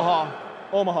believe Timeout.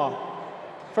 Omaha.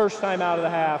 First timeout of the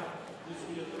half.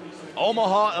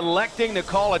 Omaha electing to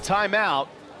call a timeout.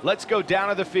 Let's go down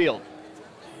to the field.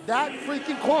 That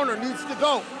freaking corner needs to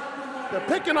go. They're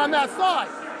picking on that side.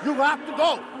 You have to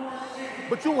go.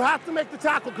 But you have to make the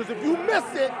tackle, because if you miss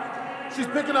it, she's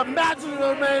picking up matches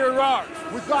of yards.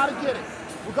 We've got to get it.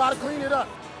 We've got to clean it up.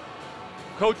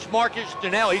 Coach Marcus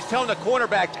Janelle, he's telling the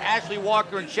cornerbacks, Ashley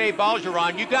Walker and Shea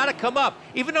Balgeron, you got to come up.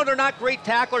 Even though they're not great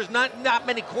tacklers, not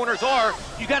many corners are,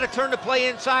 you got to turn the play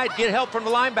inside, get help from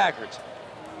the linebackers.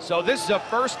 So this is a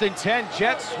 1st and 10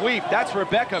 jet sweep. That's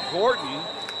Rebecca Gordon.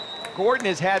 Gordon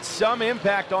has had some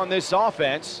impact on this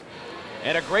offense.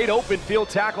 And a great open field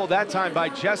tackle that time by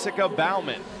Jessica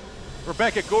Bauman.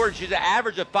 Rebecca Gordon, she's an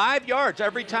average of 5 yards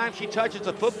every time she touches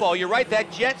the football. You're right,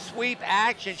 that jet sweep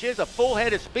action, she has a full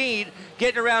head of speed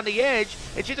getting around the edge,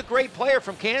 and she's a great player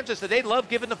from Kansas that they love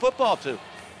giving the football to.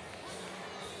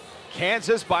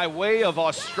 Kansas by way of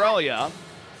Australia.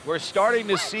 We're starting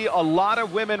to see a lot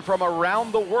of women from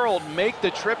around the world make the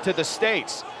trip to the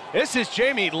States. This is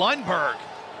Jamie Lundberg,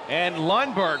 and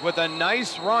Lundberg with a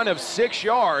nice run of 6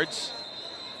 yards.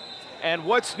 And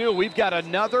what's new, we've got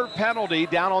another penalty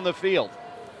down on the field.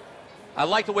 I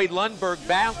like the way Lundberg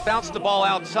bounced the ball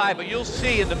outside, but you'll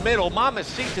see in the middle,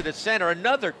 Mamacita to center,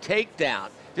 another takedown.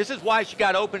 This is why she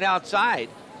got open outside.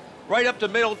 Right up the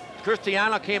middle,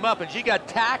 Cristiano came up, and she got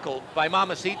tackled by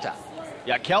Mamacita.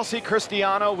 Yeah, Kelsey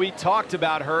Cristiano, we talked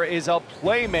about her, is a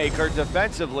playmaker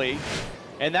defensively,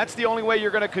 and that's the only way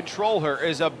you're going to control her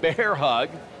is a bear hug.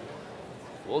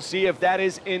 We'll see if that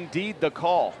is indeed the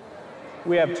call.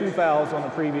 We have 2 fouls on the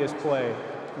previous play,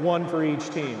 1 for each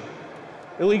team.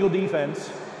 Illegal defense,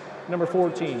 number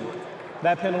 14.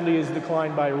 That penalty is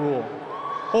declined by rule.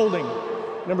 Holding,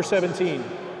 number 17.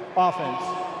 Offense,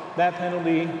 that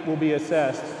penalty will be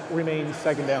assessed, remains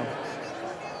second down.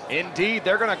 Indeed,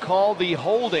 they're going to call the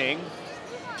holding,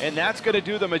 and that's going to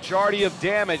do the majority of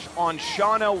damage on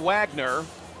Shauna Wagner,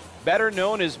 better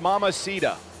known as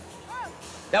Mamacita.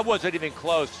 That wasn't even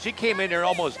close. She came in there and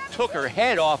almost took her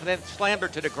head off and then slammed her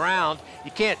to the ground.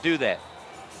 You can't do that.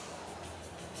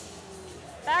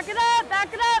 Back it up,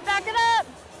 back it up, back it up.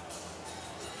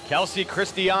 Kelsey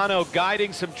Cristiano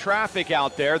guiding some traffic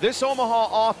out there. This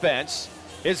Omaha offense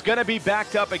is going to be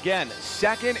backed up again.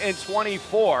 2nd and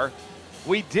 24.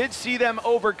 We did see them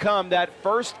overcome that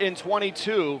 1st and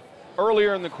 22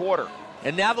 earlier in the quarter.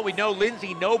 And now that we know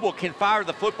Lindsay Noble can fire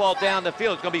the football down the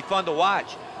field, it's going to be fun to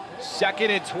watch. 2nd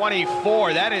and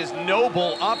 24. That is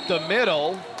Noble up the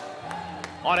middle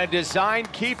on a design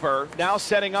keeper, now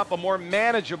setting up a more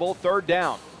manageable 3rd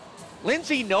down.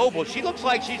 Lindsay Noble, she looks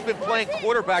like she's been playing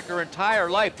quarterback her entire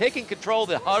life, taking control of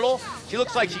the huddle. She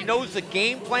looks like she knows the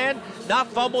game plan, not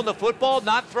fumbling the football,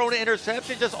 not throwing an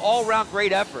interception, just all-around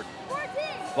great effort.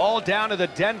 Ball down to the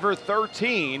Denver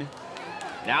 13.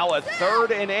 Now a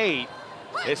 3rd and 8.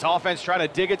 This offense trying to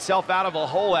dig itself out of a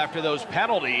hole after those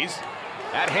penalties.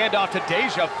 That handoff to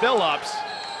Deja Phillips.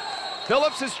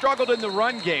 Phillips has struggled in the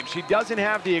run game. She doesn't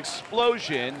have the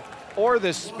explosion or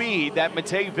the speed that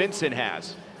Matei Vincent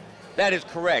has. That is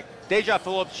correct. Deja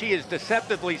Phillips, she is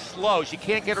deceptively slow. She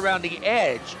can't get around the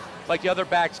edge like the other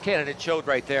backs can, and it showed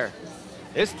right there.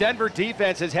 This Denver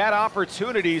defense has had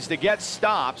opportunities to get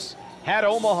stops, had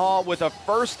Omaha with a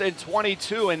 1st and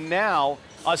 22, and now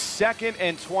a 2nd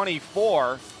and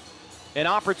 24. An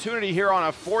opportunity here on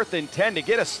a 4th and 10 to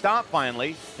get a stop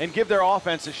finally and give their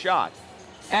offense a shot.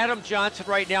 Adam Johnson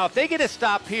right now, if they get a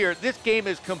stop here, this game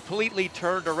is completely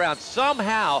turned around.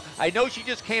 Somehow, I know she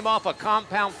just came off a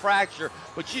compound fracture,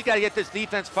 but she's got to get this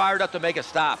defense fired up to make a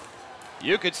stop.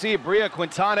 You could see Bria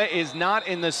Quintana is not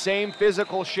in the same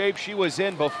physical shape she was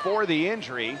in before the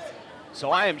injury,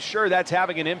 so I am sure that's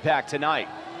having an impact tonight.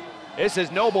 This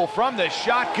is Noble from the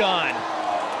shotgun,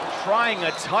 trying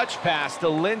a touch pass to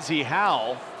Lindsey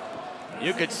Howell.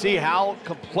 You could see Howell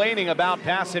complaining about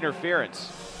pass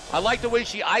interference. I like the way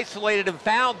she isolated and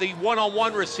found the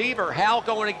one-on-one receiver. Hal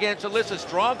going against Alyssa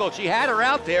Strongo. She had her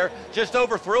out there, just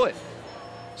overthrew it.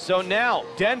 So now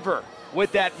Denver,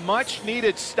 with that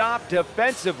much-needed stop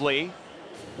defensively,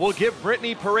 will give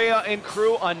Brittany Perea and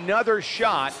crew another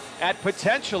shot at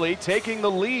potentially taking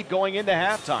the lead going into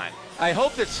halftime. I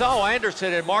hope that Saul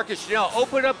Anderson and Marcus Chanel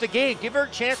open up the game, give her a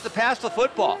chance to pass the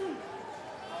football.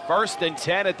 1st and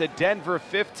 10 at the Denver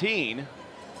 15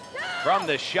 from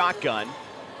the shotgun.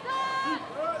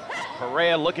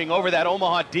 Perea looking over that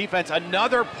Omaha defense.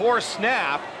 Another poor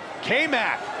snap.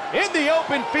 K-Mac in the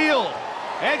open field,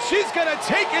 and she's going to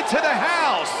take it to the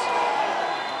house.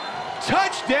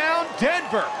 Touchdown,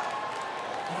 Denver.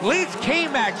 Liz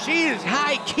K-Mac, she is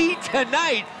high key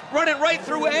tonight, running right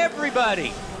through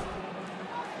everybody.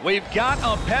 We've got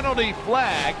a penalty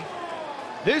flag.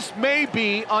 This may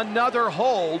be another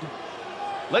hold.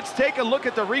 Let's take a look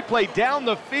at the replay down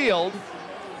the field.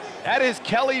 That is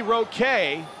Kelly Roque,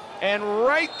 and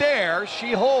right there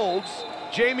she holds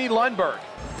Jamie Lundberg.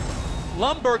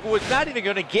 Lundberg was not even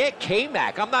going to get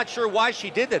K-Mac. I'm not sure why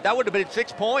she did that. That would have been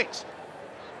 6 points.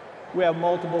 We have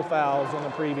multiple fouls on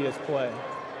the previous play.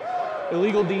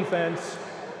 Illegal defense,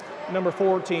 number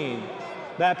 14.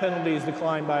 That penalty is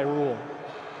declined by rule.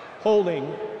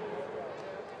 Holding,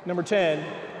 number 10,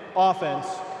 offense.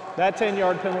 That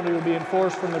 10-yard penalty will be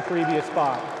enforced from the previous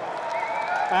spot.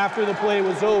 After the play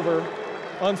was over,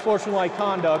 unsportsmanlike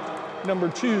conduct, number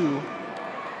 2,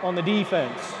 on the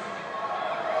defense.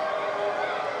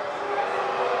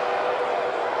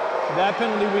 That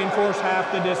penalty will be enforced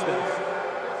half the distance.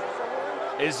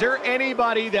 Is there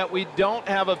anybody that we don't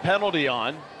have a penalty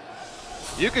on?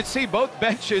 You can see both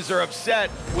benches are upset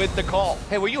with the call.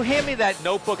 Hey, will you hand me that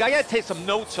notebook? I got to take some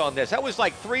notes on this. That was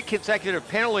like 3 consecutive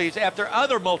penalties after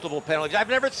other multiple penalties. I've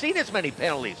never seen as many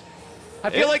penalties. I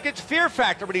feel like it's fear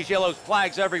factor with these yellow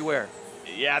flags everywhere.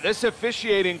 Yeah, this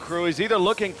officiating crew is either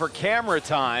looking for camera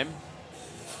time,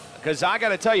 because I got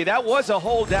to tell you, that was a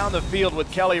hold down the field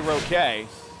with Kelly Roque.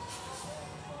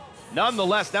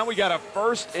 Nonetheless, now we got a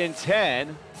 1st and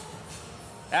 10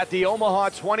 at the Omaha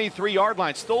 23-yard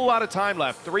line. Still a lot of time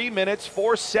left, 3 minutes,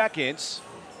 4 seconds,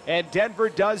 and Denver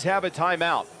does have a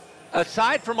timeout.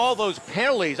 Aside from all those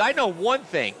penalties, I know one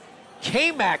thing.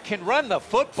 K-Mac can run the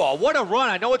football. What a run.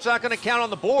 I know it's not going to count on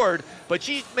the board, but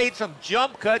she's made some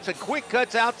jump cuts and quick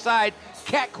cuts outside,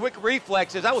 quick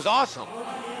reflexes. That was awesome.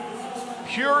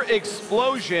 Pure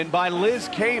explosion by Liz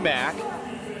K-Mac.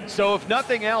 So if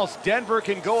nothing else, Denver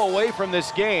can go away from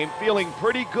this game feeling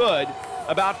pretty good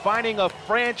about finding a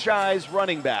franchise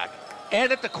running back.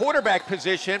 And at the quarterback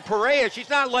position, Perea, she's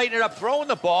not lighting it up throwing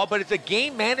the ball, but as a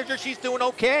game manager, she's doing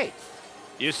okay.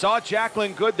 You saw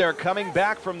Jacqueline Good there coming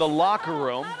back from the locker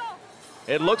room.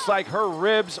 It looks like her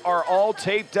ribs are all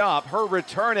taped up. Her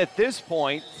return at this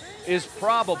point is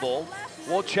probable.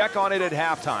 We'll check on it at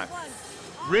halftime.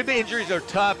 Rib injuries are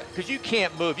tough because you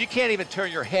can't move. You can't even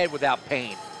turn your head without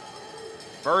pain.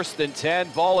 1st and 10,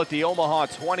 ball at the Omaha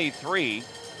 23.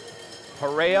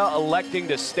 Perea electing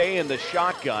to stay in the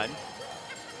shotgun.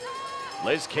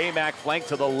 Liz K-Mac flanked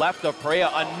to the left of Perea.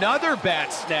 Another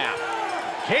bad snap.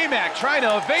 K-Mac trying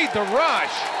to evade the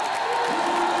rush.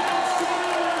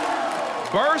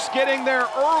 Burst getting there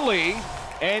early,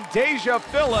 and Deja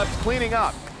Phillips cleaning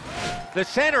up. The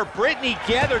center, Brittany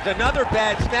Gathers, another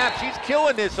bad snap. She's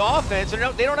killing this offense, and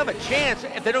they don't have a chance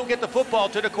if they don't get the football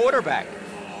to the quarterback.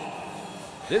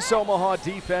 This Omaha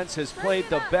defense has played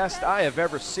the best I have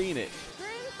ever seen it.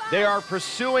 They are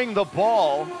pursuing the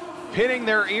ball, pinning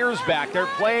their ears back. They're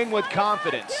playing with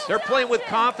confidence. They're playing with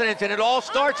confidence, and it all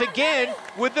starts again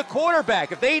with the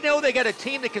quarterback. If they know they got a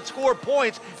team that can score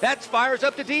points, that fires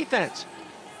up the defense.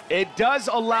 It does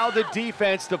allow the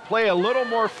defense to play a little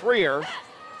more freer.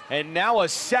 And now a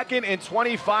 2nd and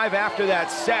 25 after that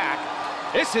sack.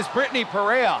 This is Brittany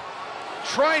Perea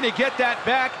trying to get that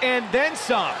back and then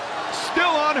some. Still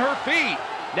on her feet.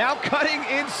 Now cutting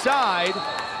inside.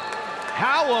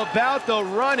 How about the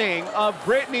running of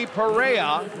Brittany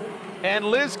Perea and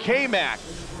Liz K-Mac?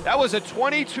 That was a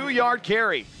 22-yard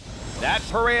carry. That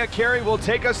Perea carry will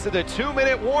take us to the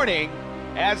 2-minute warning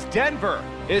as Denver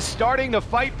is starting to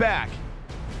fight back.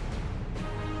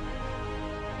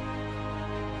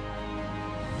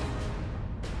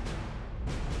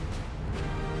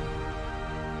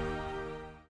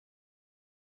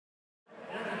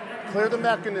 Clear the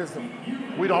mechanism.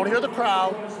 We don't hear the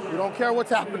crowd. We don't care what's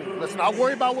happening. Let's not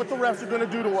worry about what the refs are going to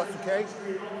do to us, okay?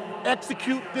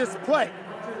 Execute this play.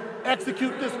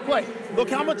 Execute this play. Look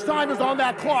how much time is on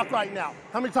that clock right now.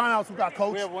 How many timeouts we got,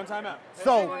 Coach? We have 1 timeout.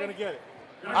 So we're going to get it.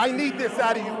 I need this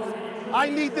out of you. I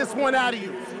need this one out of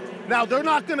you. Now they're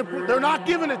not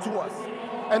giving it to us,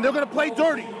 and they're going to play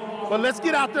dirty. But let's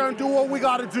get out there and do what we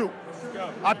got to do.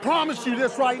 I promise you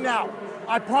this right now.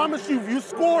 I promise you, if you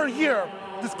score here,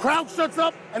 this crowd shuts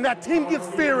up, and that team gets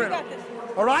fear in them.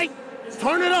 All right?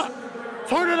 Turn it up.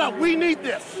 Turn it up. We need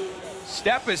this.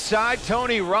 Step aside,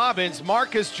 Tony Robbins.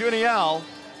 Marcus Juniel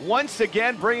once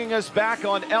again bringing us back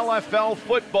on LFL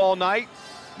football night.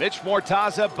 Mitch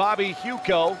Mortaza, Bobby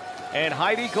Huco, and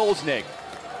Heidi Golznig.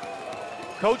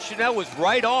 Coach Chanel was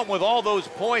right on with all those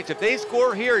points. If they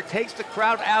score here, it takes the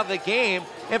crowd out of the game,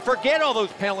 and forget all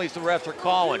those penalties the refs are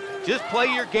calling. Just play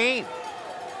your game.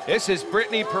 This is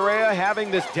Brittany Perea having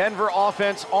this Denver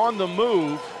offense on the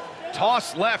move.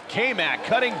 Toss left, K-Mac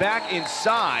cutting back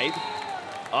inside.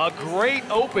 A great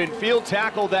open field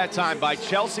tackle that time by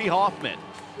Chelsea Hoffman.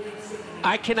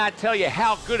 I cannot tell you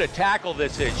how good a tackle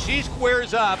this is. She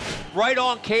squares up right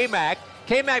on K-Mac.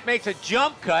 K-Mac makes a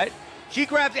jump cut. She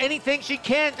grabs anything she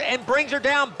can and brings her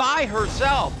down by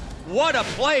herself. What a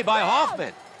play by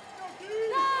Hoffman.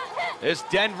 This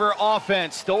Denver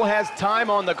offense still has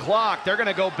time on the clock. They're going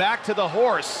to go back to the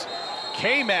horse.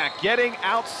 K-Mac getting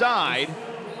outside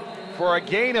for a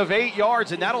gain of 8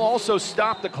 yards, and that'll also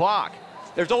stop the clock.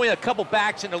 There's only a couple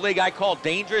backs in the league I call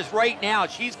dangerous. Right now,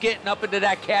 she's getting up into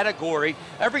that category.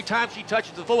 Every time she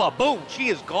touches the football, boom, she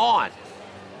is gone.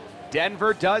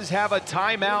 Denver does have a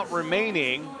timeout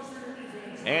remaining.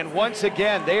 And once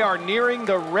again, they are nearing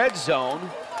the red zone.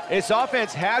 This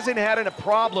offense hasn't had a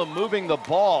problem moving the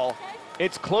ball.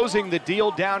 It's closing the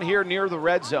deal down here near the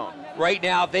red zone. Right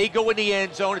now, they go in the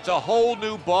end zone. It's a whole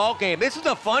new ball game. This is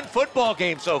a fun football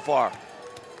game so far.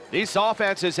 These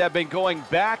offenses have been going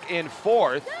back and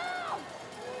forth.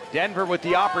 Denver with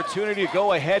the opportunity to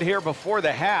go ahead here before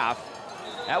the half.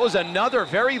 That was another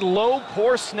very low,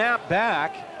 poor snap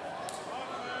back.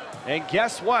 And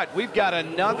guess what? We've got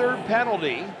another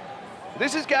penalty.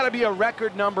 This has got to be a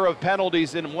record number of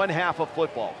penalties in one half of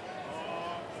football.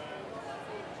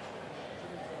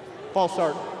 False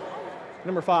start.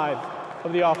 Number 5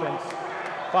 of the offense.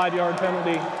 5-yard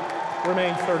penalty.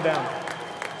 Remains 3rd down.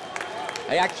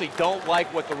 I actually don't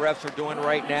like what the refs are doing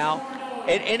right now.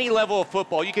 At any level of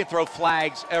football, you can throw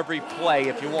flags every play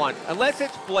if you want. Unless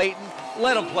it's blatant,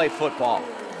 let them play football.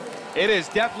 It is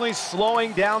definitely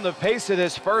slowing down the pace of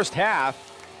this first half,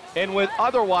 and with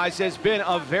otherwise has been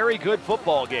a very good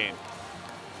football game.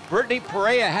 Brittany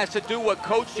Perea has to do what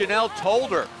Coach Janelle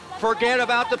told her. Forget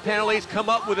about the penalties, come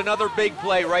up with another big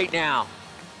play right now.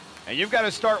 And you've got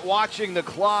to start watching the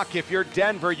clock. If you're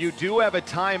Denver, you do have a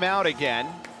timeout again.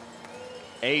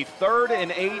 A 3rd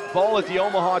and 8 ball at the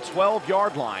Omaha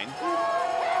 12-yard line.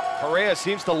 Perea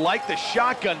seems to like the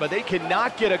shotgun, but they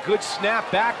cannot get a good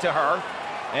snap back to her.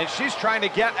 And she's trying to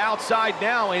get outside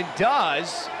now, and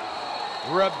does.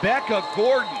 Rebecca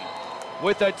Gordon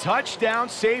with a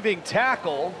touchdown-saving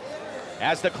tackle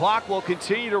as the clock will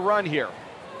continue to run here.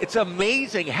 It's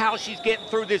amazing how she's getting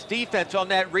through this defense on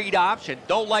that read option.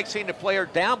 Don't like seeing the player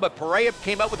down, but Perea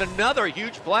came up with another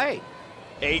huge play.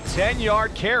 A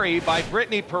 10-yard carry by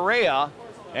Brittany Perea,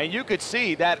 and you could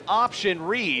see that option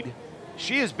read.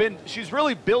 She's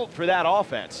really built for that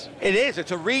offense. It is, it's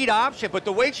a read option, but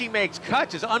the way she makes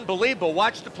cuts is unbelievable.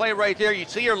 Watch the play right there. You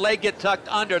see her leg get tucked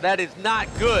under. That is not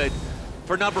good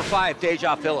for number 5,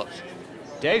 Deja Phillips.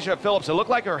 Deja Phillips, it looked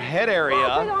like her head area.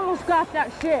 Oh, they almost got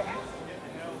that shit.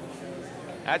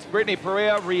 That's Brittany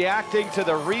Perea reacting to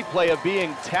the replay of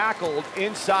being tackled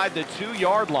inside the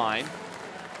 2-yard line.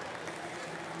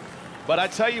 But I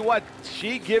tell you what,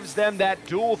 she gives them that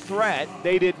dual threat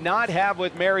they did not have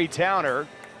with Mary Towner.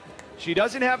 She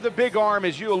doesn't have the big arm,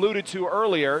 as you alluded to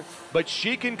earlier, but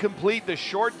she can complete the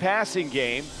short passing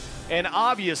game and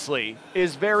obviously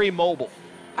is very mobile.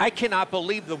 I cannot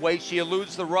believe the way she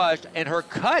eludes the rush and her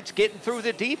cuts getting through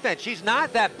the defense. She's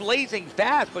not that blazing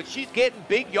fast, but she's getting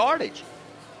big yardage.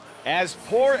 As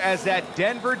poor as that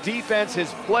Denver defense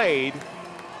has played,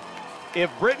 if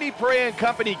Brittany Perea and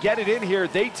company get it in here,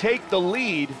 they take the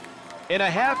lead in a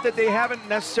half that they haven't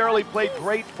necessarily played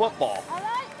great football.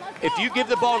 If you give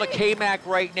the ball to K-Mac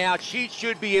right now, she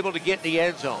should be able to get in the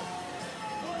end zone.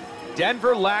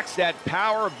 Denver lacks that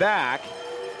power back,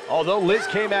 although Liz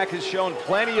K-Mac has shown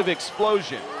plenty of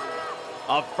explosion.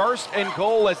 A 1st and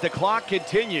goal as the clock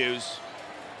continues.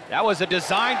 That was a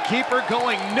design keeper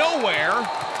going nowhere.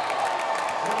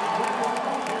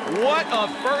 What a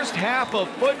first half of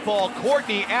football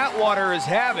Courtney Atwater is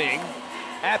having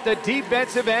at the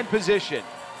defensive end position.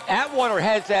 Atwater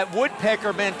has that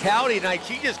woodpecker mentality tonight.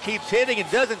 She just keeps hitting and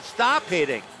doesn't stop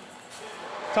hitting.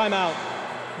 Timeout.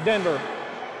 Denver,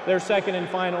 their 2nd and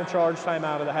final charge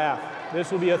timeout of the half.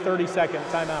 This will be a 30-second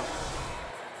timeout.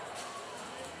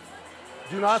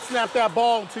 Do not snap that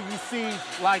ball until you see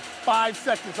like 5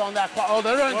 seconds on that clock. Oh,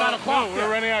 they're running out of clock. No, we're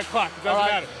running out of clock. It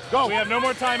doesn't matter. Go. We have no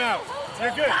more timeouts.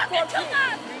 You're good.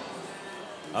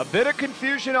 A bit of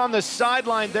confusion on the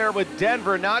sideline there with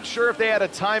Denver. Not sure if they had a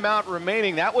timeout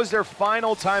remaining. That was their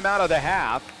final timeout of the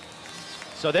half.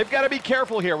 So they've got to be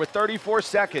careful here with 34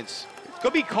 seconds. It's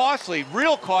going to be costly,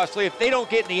 real costly, if they don't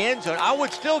get in the end zone. I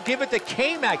would still give it to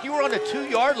K-Mac. You were on the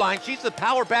 2-yard line. She's the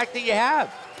power back that you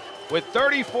have. With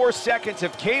 34 seconds,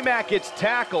 if K-Mac gets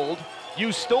tackled,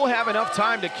 you still have enough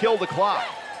time to kill the clock.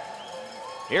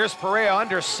 Here's Perea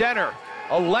under center,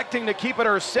 electing to keep it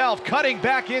herself, cutting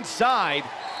back inside.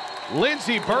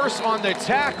 Lindsey Burse on the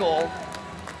tackle,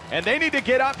 and they need to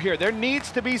get up here. There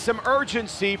needs to be some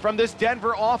urgency from this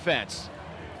Denver offense.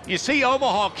 You see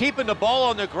Omaha keeping the ball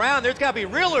on the ground. There's got to be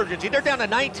real urgency. They're down to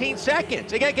 19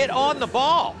 seconds. They got to get on the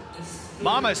ball.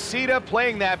 Mamacita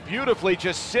playing that beautifully,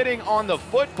 just sitting on the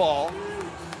football.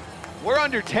 We're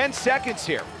under 10 seconds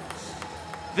here.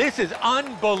 This is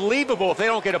unbelievable if they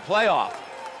don't get a playoff.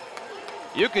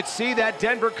 You could see that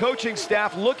Denver coaching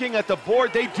staff looking at the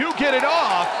board. They do get it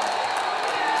off.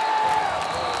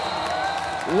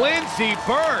 Lindsey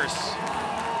Burse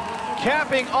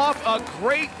capping off a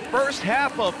great first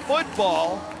half of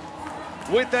football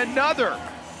with another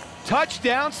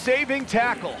touchdown-saving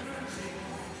tackle.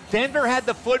 Denver had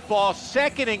the football,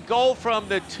 2nd and goal from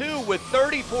the 2 with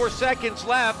 34 seconds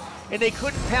left, and they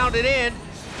couldn't pound it in.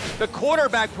 The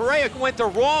quarterback, Perea, went the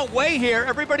wrong way here.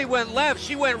 Everybody went left.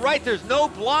 She went right. There's no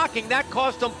blocking. That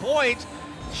cost them points.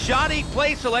 Shoddy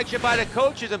play selection by the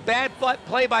coaches and bad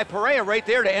play by Perea right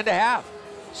there to end a half.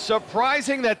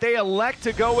 Surprising that they elect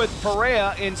to go with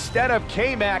Perea instead of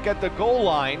K-Mac at the goal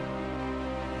line.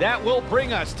 That will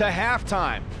bring us to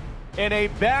halftime. In a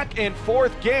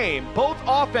back-and-forth game, both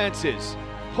offenses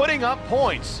putting up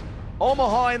points.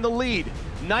 Omaha in the lead,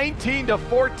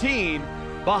 19-14,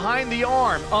 behind the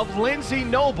arm of Lindsay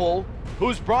Noble,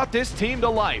 who's brought this team to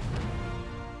life.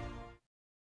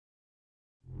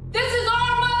 This is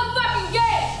our motherfucking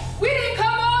game. We didn't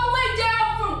come all the way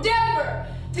down from Denver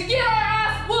to get our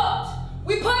ass whooped.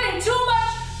 We put in too much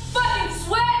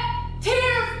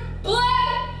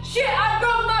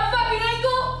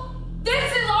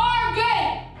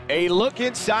A look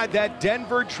inside that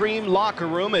Denver Dream locker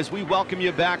room as we welcome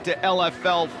you back to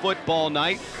LFL football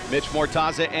night. Mitch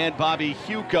Mortaza and Bobby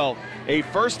Hugo. A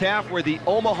first half where the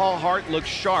Omaha Heart looks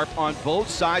sharp on both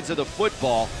sides of the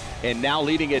football and now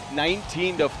leading it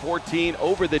 19-14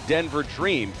 over the Denver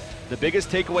Dream. The biggest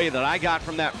takeaway that I got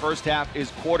from that first half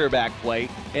is quarterback play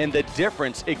and the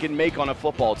difference it can make on a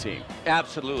football team.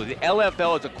 Absolutely. The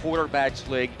LFL is a quarterback's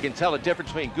league. You can tell the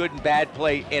difference between good and bad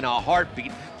play in a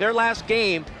heartbeat. Their last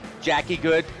game, Jackie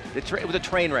Good, it was a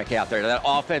train wreck out there. That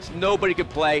offense, nobody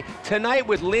could play. Tonight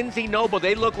with Lindsay Noble,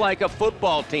 they look like a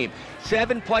football team.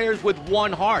 7 players with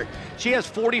 1 heart. She has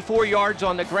 44 yards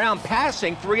on the ground,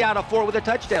 passing 3 out of 4 with a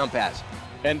touchdown pass.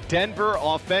 And Denver,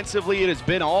 offensively, it has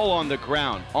been all on the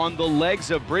ground, on the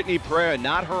legs of Brittany Pereira,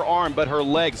 not her arm, but her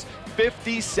legs.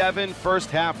 57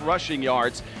 first-half rushing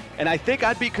yards. And I think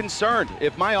I'd be concerned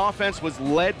if my offense was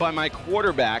led by my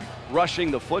quarterback rushing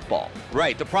the football.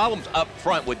 Right, the problem's up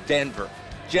front with Denver.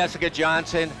 Jessica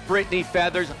Johnson, Brittany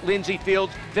Feathers, Lindsay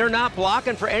Fields, they're not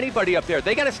blocking for anybody up there.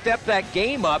 They got to step that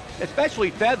game up, especially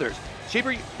Feathers. She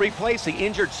replaced the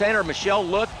injured center, Michelle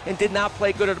Look, and did not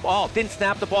play good at all. Didn't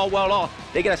snap the ball well at all.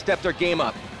 They got to step their game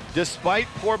up. Despite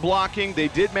poor blocking, they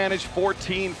did manage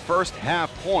 14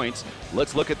 first-half points.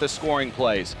 Let's look at the scoring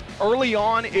plays. Early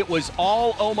on, it was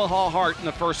all Omaha Heart in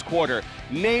the first quarter,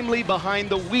 namely behind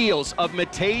the wheels of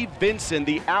Matei Vinson,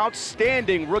 the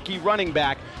outstanding rookie running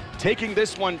back, taking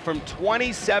this one from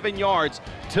 27 yards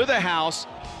to the house,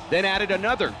 then added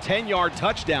another 10-yard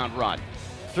touchdown run.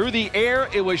 Through the air,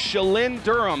 it was Shalyn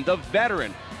Durham, the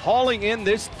veteran, hauling in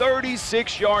this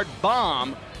 36-yard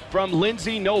bomb from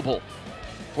Lindsay Noble.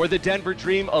 For the Denver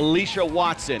Dream, Alicia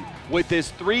Watson with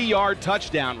this 3-yard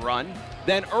touchdown run.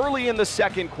 Then early in the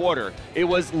second quarter, it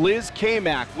was Liz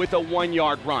Kamak with a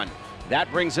 1-yard run. That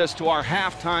brings us to our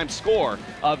halftime score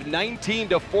of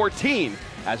 19-14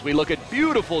 as we look at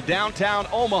beautiful downtown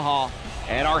Omaha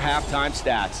and our halftime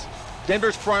stats.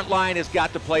 Denver's front line has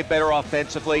got to play better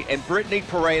offensively, and Brittany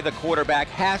Pereira, the quarterback,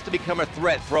 has to become a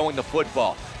threat throwing the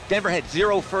football. Denver had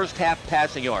 0 first-half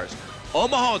passing yards.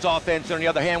 Omaha's offense, on the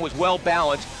other hand, was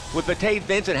well-balanced, with Matei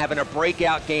Vinson having a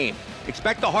breakout game.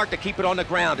 Expect the Heart to keep it on the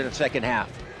ground in the second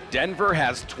half. Denver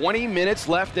has 20 minutes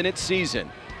left in its season.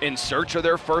 In search of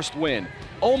their first win,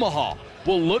 Omaha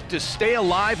will look to stay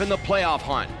alive in the playoff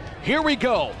hunt. Here we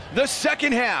go. The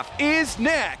second half is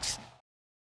next.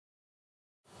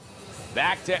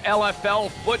 Back to LFL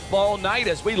football night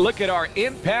as we look at our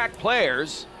impact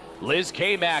players. Liz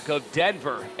Kamak of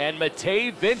Denver and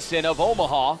Matei Vinson of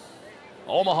Omaha.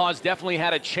 Omaha's definitely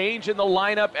had a change in the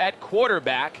lineup at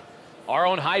quarterback. Our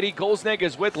own Heidi Golznig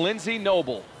is with Lindsay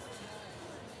Noble.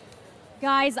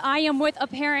 Guys, I am with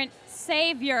apparent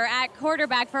savior at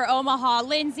quarterback for Omaha,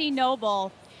 Lindsay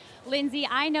Noble. Lindsay,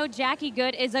 I know Jackie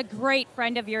Good is a great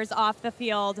friend of yours off the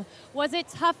field. Was it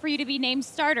tough for you to be named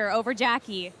starter over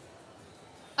Jackie?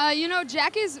 You know,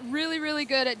 Jackie's really, really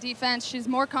good at defense. She's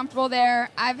more comfortable there.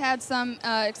 I've had some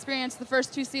experience the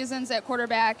first 2 seasons at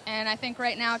quarterback, and I think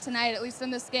right now, tonight, at least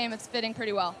in this game, it's fitting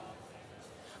pretty well.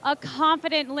 A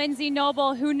confident Lindsay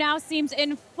Noble who now seems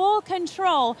in full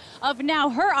control of now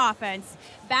her offense.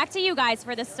 Back to you guys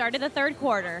for the start of the third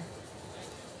quarter.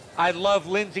 I love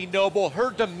Lindsay Noble. Her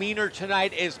demeanor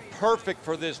tonight is perfect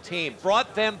for this team.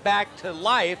 Brought them back to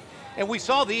life. And we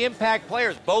saw the impact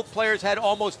players. Both players had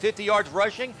almost 50 yards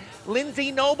rushing.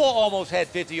 Lindsay Noble almost had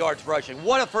 50 yards rushing.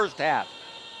 What a first half.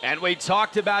 And we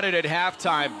talked about it at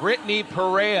halftime. Brittany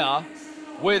Pereira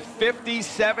with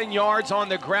 57 yards on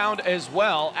the ground as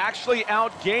well, actually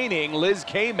outgaining Liz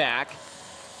Kamak.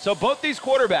 So both these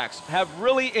quarterbacks have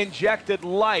really injected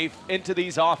life into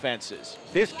these offenses.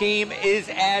 This game is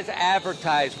as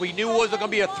advertised. We knew it wasn't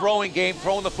going to be a throwing game,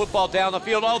 throwing the football down the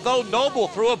field. Although Noble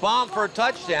threw a bomb for a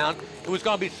touchdown, it was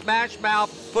going to be smash-mouth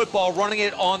football, running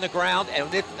it on the ground. And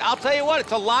I'll tell you what,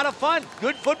 it's a lot of fun.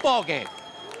 Good football game.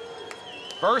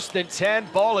 1st and 10,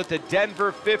 ball at the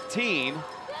Denver 15.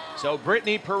 So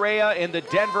Brittany Pereira in the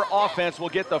Denver offense will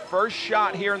get the first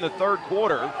shot here in the third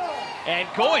quarter. And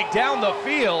going down the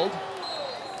field,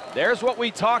 there's what we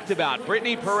talked about.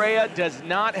 Brittany Pereira does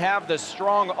not have the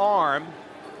strong arm,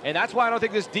 and that's why I don't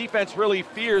think this defense really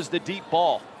fears the deep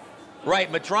ball.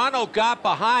 Right, Madrano got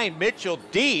behind Mitchell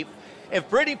deep. If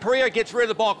Brittany Pereira gets rid of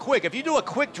the ball quick, if you do a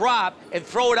quick drop and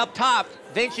throw it up top,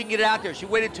 then she can get it out there. She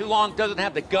waited too long, doesn't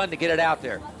have the gun to get it out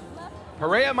there.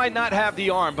 Pereira might not have the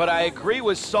arm, but I agree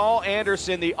with Saul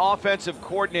Anderson, the offensive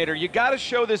coordinator. You got to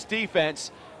show this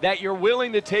defense that you're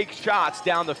willing to take shots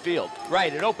down the field.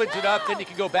 Right, it opens it up, then you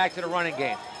can go back to the running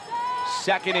game.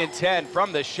 2nd and 10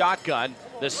 from the shotgun.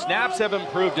 The snaps have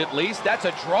improved at least. That's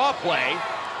a draw play.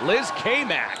 Liz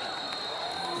Kamak.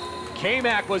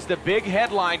 K-Mac was the big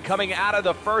headline coming out of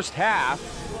the first half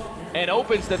and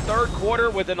opens the third quarter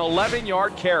with an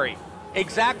 11-yard carry.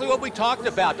 Exactly what we talked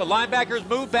about. The linebackers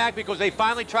moved back because they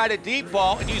finally tried a deep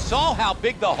ball, and you saw how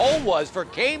big the hole was for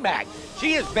K-Mac.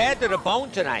 She is bad to the bone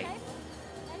tonight.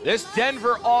 This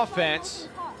Denver offense,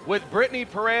 with Brittany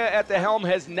Perea at the helm,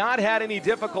 has not had any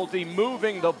difficulty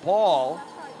moving the ball.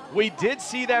 We did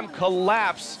see them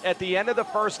collapse at the end of the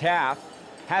first half,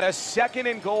 had a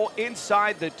 2nd and goal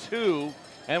inside the 2,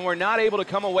 and were not able to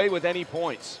come away with any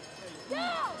points.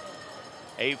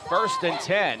 A 1st and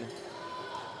 10.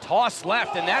 Toss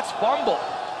left, and that's fumble.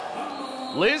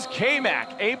 Liz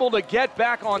K-Mac able to get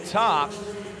back on top,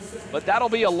 but that'll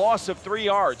be a loss of 3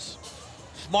 yards.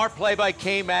 Smart play by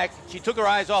K-Mac. She took her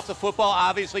eyes off the football,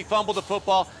 obviously fumbled the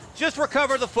football. Just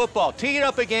recover the football. Tee it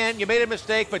up again. You made a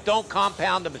mistake, but don't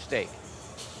compound the mistake.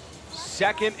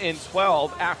 2nd and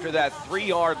 12 after that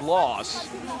 3-yard loss.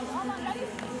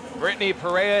 Brittany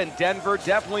Perea and Denver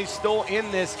definitely still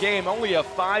in this game, only a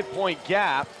 5-point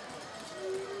gap.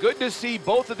 Good to see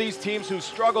both of these teams who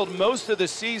struggled most of the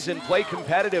season play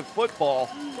competitive football.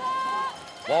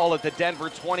 Ball at the Denver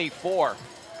 24.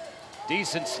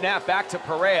 Decent snap back to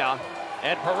Perea,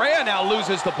 and Perea now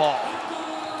loses the ball.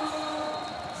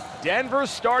 Denver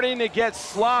starting to get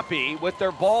sloppy with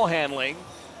their ball handling,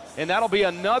 and that'll be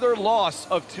another loss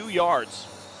of 2 yards.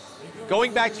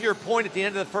 Going back to your point at the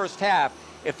end of the first half,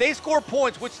 if they score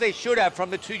points, which they should have from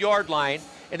the 2-yard line,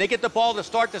 and they get the ball to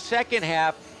start the second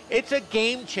half, it's a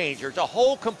game changer. It's a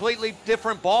whole completely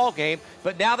different ball game,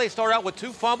 but now they start out with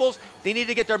 2 fumbles. They need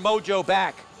to get their mojo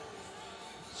back.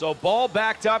 So ball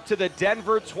backed up to the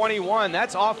Denver 21.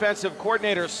 That's offensive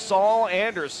coordinator Saul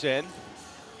Anderson.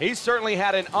 He's certainly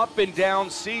had an up and down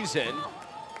season.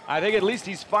 I think at least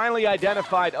he's finally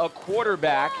identified a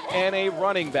quarterback and a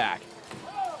running back.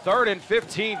 3rd and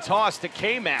 15 toss to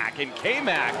K-Mac, and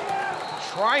K-Mac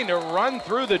trying to run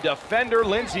through the defender,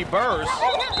 Lindsey Burrs.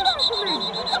 I'm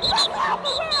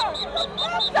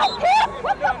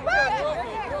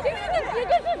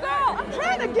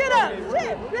trying to get up.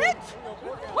 Shit, bitch.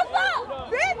 What's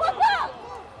up? Bitch, what's up?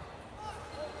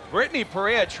 Brittany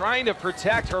Perea trying to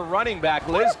protect her running back,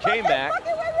 Liz K-Mac.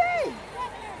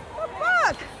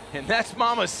 And that's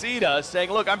Mamacita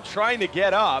saying, look, I'm trying to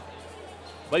get up.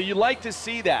 But you like to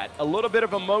see that, a little bit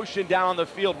of emotion down on the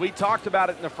field. We talked about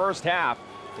it in the first half.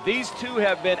 These two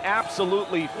have been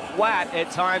absolutely flat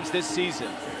at times this season.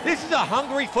 This is a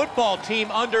hungry football team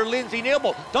under Lindsey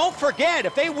Nibble. Don't forget,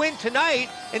 if they win tonight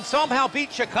and somehow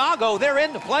beat Chicago, they're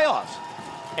in the playoffs.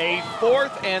 A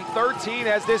 4th and 13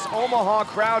 as this Omaha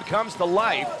crowd comes to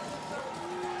life.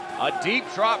 A deep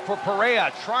drop for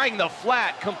Perea, trying the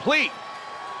flat, complete.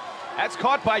 That's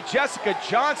caught by Jessica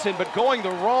Johnson, but going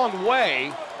the wrong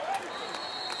way.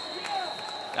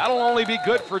 That'll only be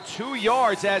good for 2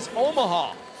 yards as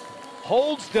Omaha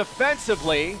holds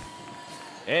defensively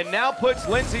and now puts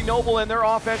Lindsey Noble and their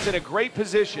offense in a great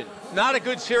position. Not a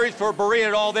good series for Berea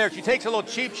at all there. She takes a little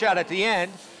cheap shot at the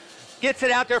end, gets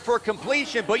it out there for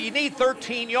completion, but you need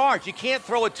 13 yards. You can't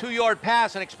throw a 2-yard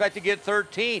pass and expect to get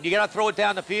 13. You got to throw it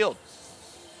down the field.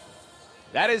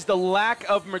 That is the lack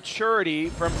of maturity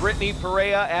from Brittany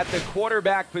Perea at the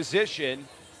quarterback position.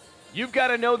 You've got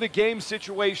to know the game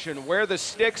situation, where the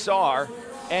sticks are,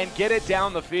 and get it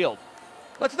down the field.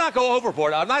 Let's not go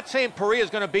overboard. I'm not saying Perea is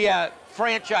going to be a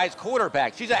franchise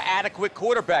quarterback. She's an adequate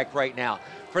quarterback right now.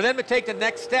 For them to take the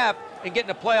next step and get in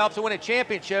the playoffs and win a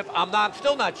championship, I'm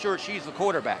still not sure she's the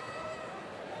quarterback.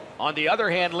 On the other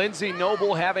hand, Lindsey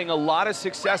Noble having a lot of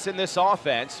success in this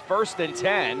offense. 1st and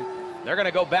 10. They're going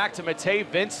to go back to Matei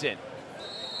Vincent.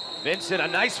 Vincent, a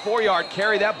nice 4-yard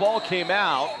carry. That ball came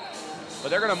out,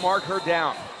 but they're going to mark her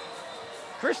down.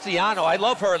 Cristiano, I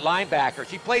love her at linebacker.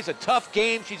 She plays a tough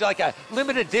game. She's like a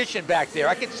limited edition back there.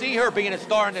 I can see her being a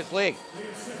star in this league.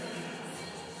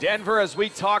 Denver, as we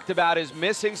talked about, is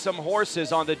missing some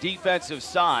horses on the defensive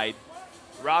side.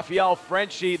 Rafael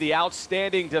Frenchie, the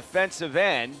outstanding defensive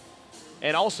end,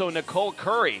 and also Nicole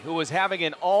Curry, who was having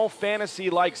an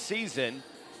all-fantasy-like season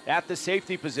at the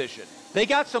safety position. They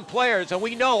got some players, and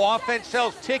we know offense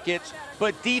sells tickets,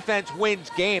 but defense wins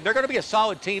game. They're going to be a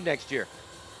solid team next year.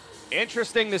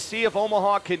 Interesting to see if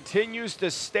Omaha continues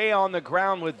to stay on the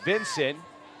ground with Vincent,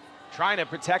 trying to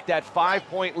protect that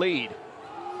 5-point lead.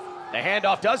 The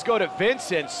handoff does go to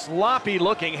Vincent,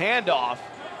 sloppy-looking handoff.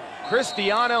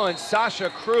 Cristiano and Sasha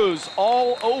Cruz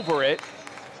all over it.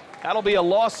 That'll be a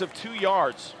loss of 2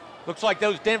 yards. Looks like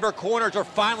those Denver corners are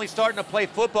finally starting to play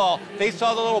football. They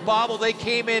saw the little bobble, they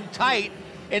came in tight,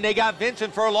 and they got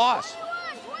Vincent for a loss.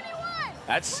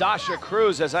 That's Sasha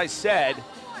Cruz, as I said.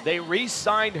 They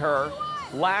re-signed her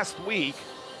last week.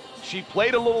 She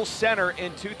played a little center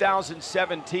in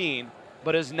 2017,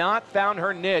 but has not found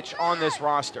her niche on this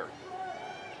roster.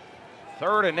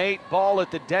 3rd and 8, ball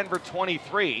at the Denver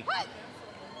 23.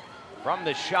 From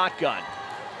the shotgun,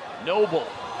 Noble.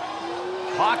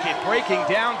 Pocket breaking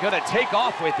down, gonna take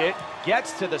off with it.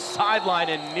 Gets to the sideline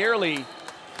and nearly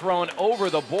thrown over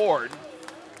the board.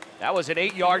 That was an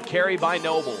 8-yard carry by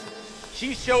Noble.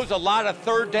 She shows a lot of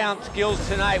third down skills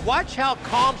tonight. Watch how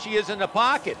calm she is in the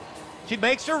pocket. She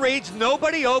makes her reads,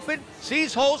 nobody open,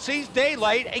 sees holes, sees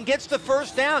daylight, and gets the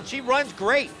first down. She runs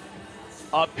great.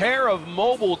 A pair of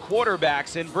mobile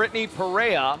quarterbacks in Brittany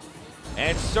Perea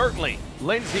and certainly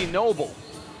Lindsay Noble.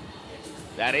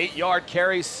 That 8-yard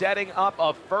carry setting up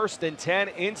a 1st and 10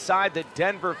 inside the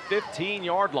Denver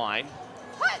 15-yard line.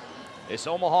 This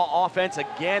Omaha offense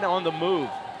again on the move.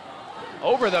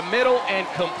 Over the middle and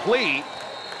complete.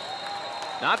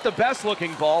 Not the best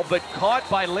looking ball, but caught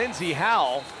by Lindsay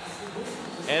Howell.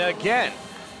 And again,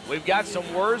 we've got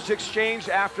some words exchanged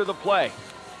after the play.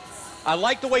 I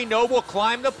like the way Noble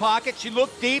climbed the pocket. She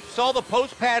looked deep, saw the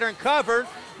post pattern covered,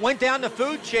 went down the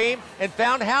food chain, and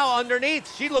found Howell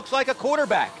underneath. She looks like a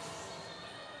quarterback.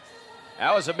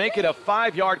 That was make it a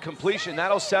 5-yard completion.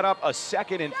 That'll set up a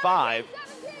 2nd and 5.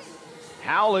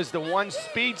 Howell is the one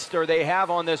speedster they have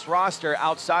on this roster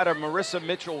outside of Marissa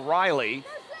Mitchell-Riley.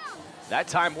 That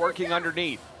time working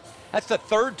underneath. That's the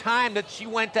 3rd time that she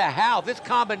went to Howell. This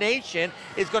combination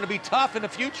is going to be tough in the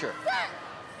future.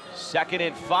 2nd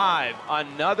and 5.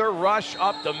 Another rush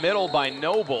up the middle by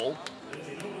Noble.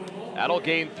 That'll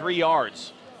gain 3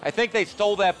 yards. I think they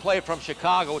stole that play from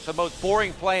Chicago. It's the most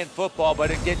boring play in football, but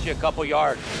it gets you a couple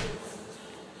yards.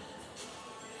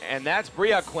 And that's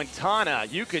Bria Quintana.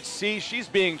 You could see she's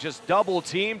being just double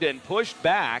teamed and pushed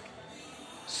back.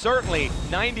 Certainly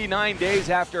 99 days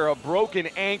after a broken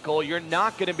ankle, you're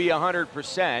not going to be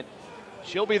 100%.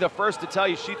 She'll be the first to tell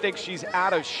you she thinks she's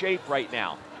out of shape right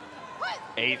now.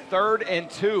 A 3rd and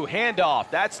 2 handoff.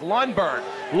 That's Lundberg.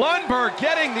 Lundberg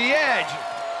getting the edge.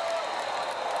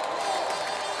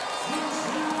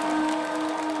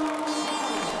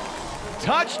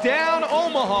 Touchdown,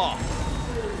 Omaha.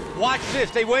 Watch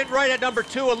this. They went right at number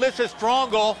 2, Alyssa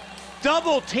Strongle.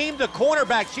 Double teamed the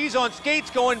cornerback. She's on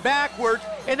skates going backwards,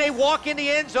 and they walk in the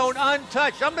end zone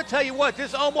untouched. I'm going to tell you what,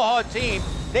 this Omaha team,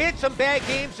 they had some bad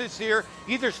games this year.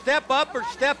 Either step up or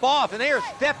step off, and they are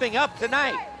stepping up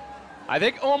tonight. I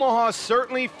think Omaha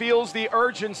certainly feels the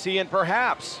urgency and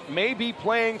perhaps may be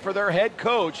playing for their head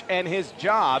coach and his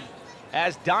job,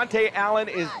 as Dante Allen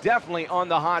is definitely on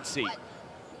the hot seat.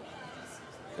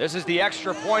 This is the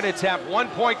extra point attempt.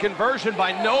 1-point conversion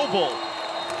by Noble.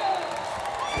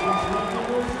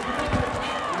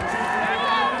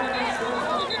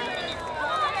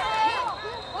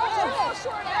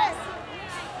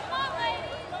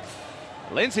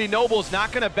 Lindsay Noble's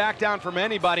not going to back down from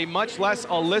anybody, much less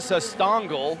Alyssa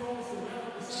Strongle.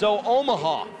 So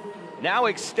Omaha now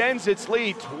extends its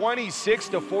lead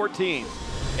 26-14.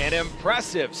 An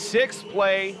impressive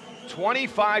 6-play,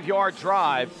 25-yard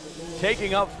drive,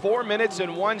 taking up 4 minutes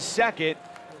and 1 second,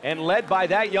 and led by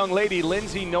that young lady,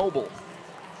 Lindsay Noble.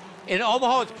 In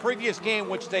Omaha's previous game,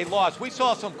 which they lost, we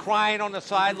saw some crying on the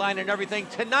sideline and everything.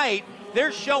 Tonight,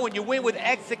 they're showing you win with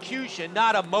execution,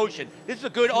 not emotion. This is a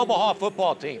good Omaha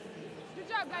football team.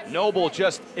 Noble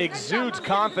just exudes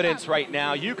confidence right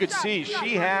now. You could see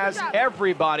she has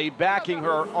everybody backing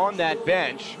her on that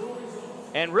bench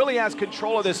and really has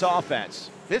control of this offense.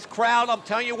 This crowd, I'm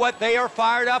telling you what, they are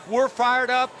fired up. We're fired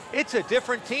up. It's a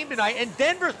different team tonight, and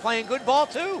Denver's playing good ball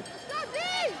too.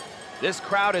 This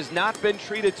crowd has not been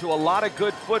treated to a lot of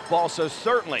good football, so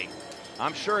certainly,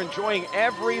 I'm sure enjoying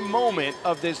every moment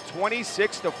of this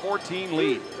 26-14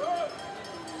 lead.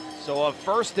 So a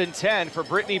 1st and 10 for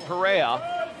Brittany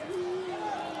Perea.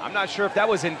 I'm not sure if that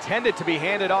was intended to be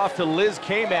handed off to Liz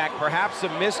Kamak, perhaps a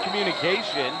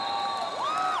miscommunication,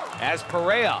 as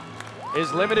Perea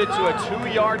is limited to a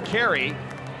 2-yard carry.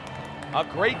 A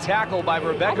great tackle by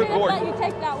Rebecca Gordon. Let you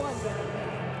take that one.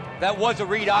 That was a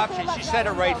read option. She said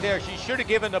it right there. She should have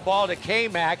given the ball to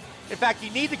Kamak. In fact, you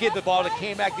need to give the ball to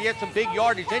Kamak to get some big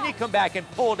yardage. Then you come back and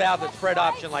pull it out the spread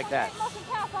option like that.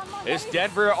 This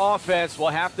Denver offense will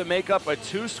have to make up a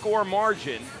 2-score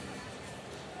margin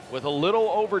with a little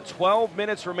over 12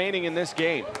 minutes remaining in this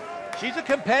game. She's a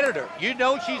competitor. You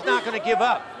know she's not going to give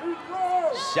up.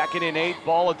 2nd and 8,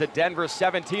 ball at the Denver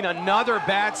 17. Another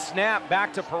bad snap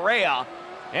back to Perea.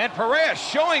 And Perea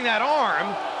showing that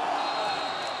arm.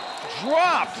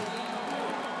 Dropped.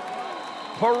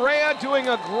 Perea doing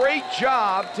a great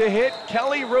job to hit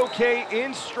Kelly Roquet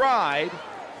in stride.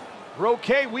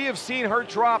 Roquet, we have seen her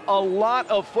drop a lot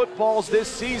of footballs this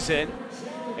season.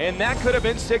 And that could have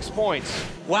been 6 points.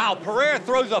 Wow, Pereira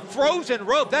throws a frozen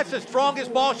rope. That's the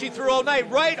strongest ball she threw all night.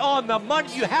 Right on the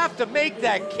money. You have to make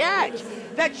that catch.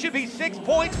 That should be 6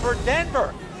 points for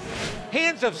Denver.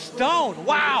 Hands of stone.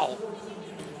 Wow.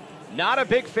 Not a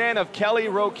big fan of Kelly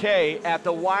Roquet at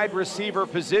the wide receiver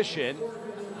position.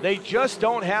 They just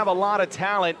don't have a lot of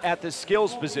talent at the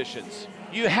skills positions.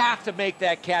 You have to make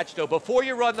that catch, though. Before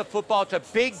you run the football, it's a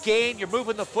big gain. You're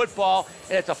moving the football,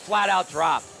 and it's a flat-out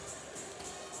drop.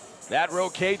 That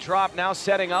Roquet drop now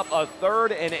setting up a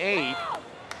 3rd and 8.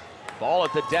 Ball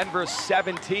at the Denver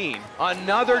 17.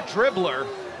 Another dribbler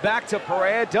back to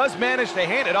Pereira. Does manage to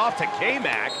hand it off to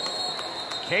K-Mac.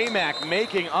 K-Mac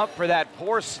making up for that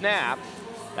poor snap.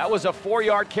 That was a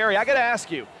 4-yard carry. I got to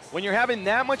ask you, when you're having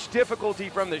that much difficulty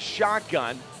from the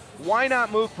shotgun, why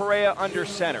not move Pereira under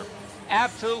center?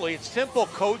 Absolutely. It's simple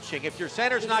coaching. If your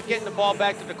center's not getting the ball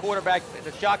back to the quarterback in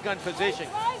the shotgun position,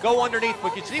 go underneath.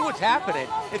 But you see what's happening.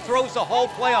 It throws the whole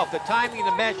play off. The timing,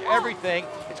 the mesh, everything.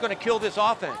 It's going to kill this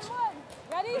offense.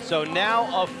 So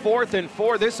now a 4th and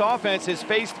 4. This offense has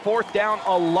faced 4th down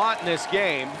a lot in this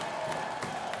game.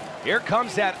 Here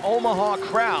comes that Omaha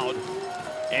crowd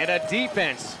and a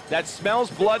defense that smells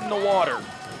blood in the water.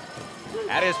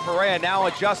 That is Pereira now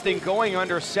adjusting, going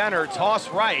under center. Toss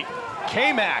right.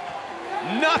 K-Mac,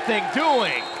 nothing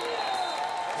doing.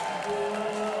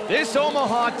 This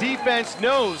Omaha defense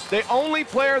knows the only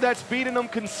player that's beaten them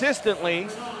consistently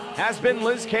has been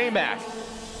Liz K-Mac.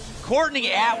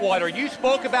 Courtney Atwater, you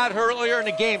spoke about her earlier in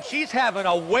the game. She's having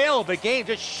a whale of a game.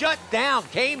 Just shut down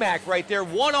K-Mac right there,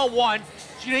 one-on-one.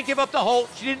 She didn't give up the hold.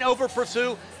 She didn't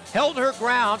over-pursue, held her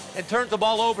ground, and turns the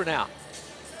ball over now.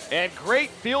 And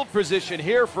great field position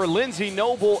here for Lindsay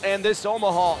Noble and this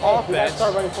Omaha offense. You guys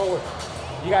start running forward.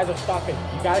 You guys are stopping.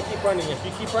 You got to keep running. If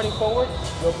you keep running forward,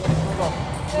 you'll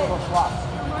flop.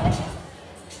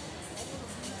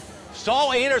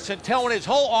 Saul Anderson telling his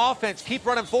whole offense, keep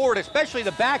running forward, especially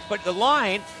the backs, but the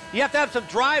line, you have to have some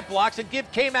drive blocks and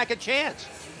give K-Mac a chance.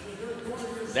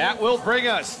 That will bring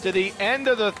us to the end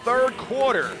of the 3rd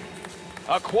quarter.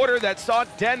 A quarter that saw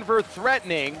Denver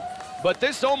threatening, but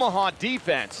this Omaha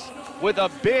defense with a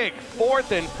big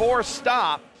 4th and 4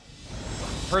 stop,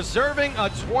 preserving a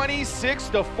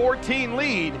 26-14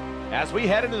 lead as we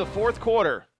head into the 4th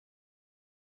quarter.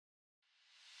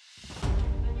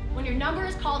 When your number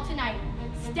is called tonight,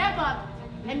 step up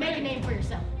and make a name for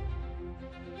yourself.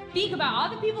 Speak about all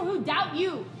the people who doubt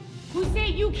you, who say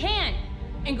you can't,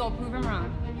 and go prove them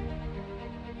wrong.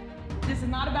 This is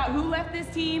not about who left this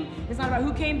team. It's not about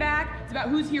who came back. It's about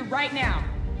who's here right now.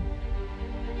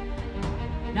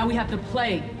 Now we have to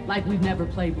play like we've never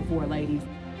played before, ladies.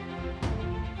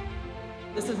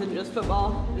 This isn't just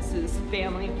football. This is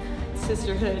family,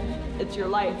 sisterhood. It's your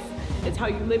life. It's how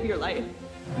you live your life.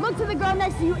 Look to the girl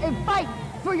next to you and fight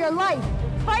for your life.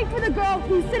 Fight for the girl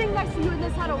who's sitting next to you in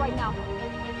this huddle right now.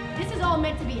 This is all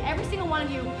meant to be. Every single one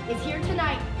of you is here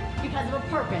tonight because of a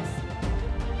purpose.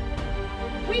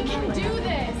 We can do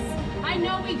this. I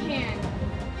know we can.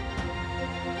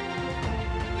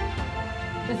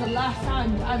 It's the last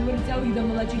time I'm going to tell you that I'm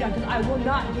going to let you down because I will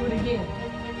not do it again.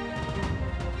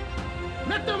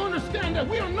 Let them understand that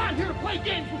we are not here to play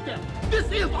games with them.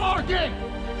 This is our game.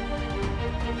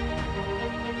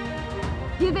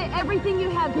 Give it everything you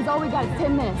have because all we got is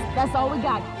 10 minutes. That's all we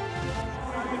got.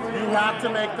 You have to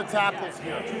make the tackles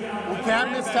here. We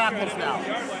can't miss tackles now.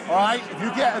 All right?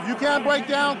 If you can't break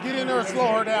down, get in there and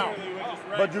slow her down.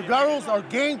 But your girls are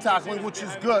game tackling, which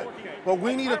is good. But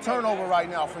we need a turnover right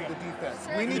now from the defense.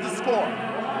 We need to score.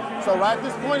 So right at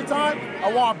this point in time,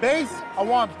 I want base. I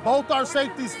want both our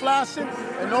safeties flashing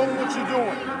and knowing what you're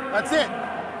doing. That's it.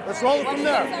 Let's roll it from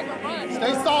there.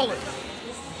 Stay solid.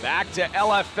 Back to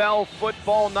LFL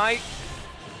football night.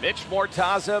 Mitch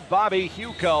Mortaza, Bobby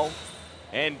Huco,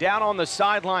 and down on the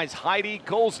sidelines, Heidi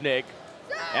Golznik,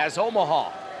 as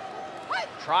Omaha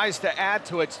tries to add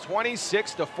to its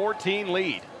 26-14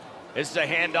 lead. This is a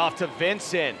handoff to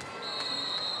Vincent.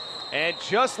 And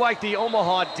just like the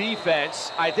Omaha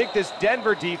defense, I think this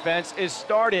Denver defense is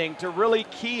starting to really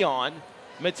key on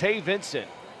Matei Vincent.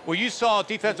 Well, you saw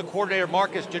defensive coordinator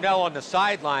Marcus Janelle on the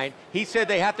sideline. He said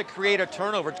they have to create a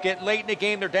turnover. It's getting late in the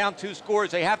game. They're down 2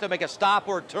 scores. They have to make a stop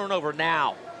or a turnover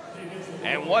now.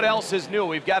 And what else is new?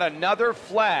 We've got another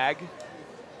flag.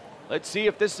 Let's see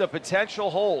if this is a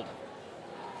potential hold.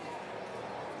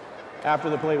 After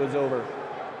the play was over,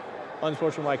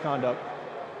 unsportsmanlike conduct.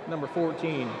 Number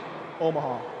 14,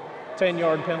 Omaha,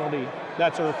 10-yard penalty.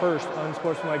 That's our first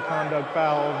unsportsmanlike conduct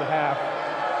foul of the half.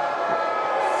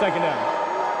 2nd down.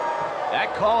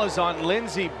 That call is on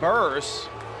Lindsey Burse.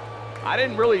 I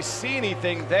didn't really see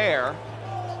anything there.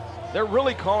 They're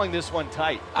really calling this one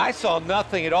tight. I saw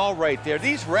nothing at all right there.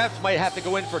 These refs might have to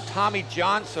go in for Tommy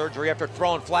John surgery after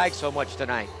throwing flags so much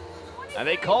tonight. And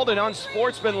they called it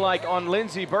unsportsmanlike on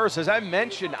Lindsey Burse. As I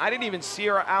mentioned, I didn't even see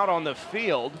her out on the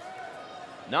field.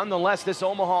 Nonetheless, this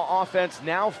Omaha offense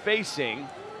now facing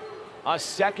a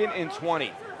 2nd and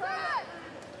 20.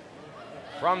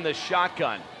 From the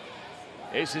shotgun.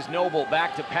 This is Noble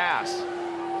back to pass.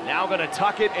 Now going to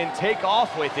tuck it and take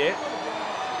off with it.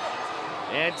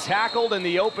 And tackled in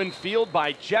the open field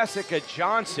by Jessica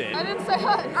Johnson. I didn't say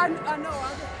hi. I know.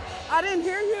 I didn't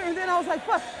hear you, and then I was like,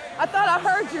 fuck, I thought I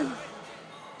heard you.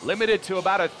 Limited to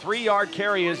about a 3-yard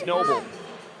carry is Noble.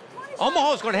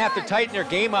 Omaha's going to have to tighten their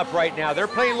game up right now. They're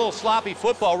playing a little sloppy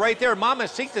football right there.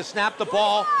 Mamacita snapped the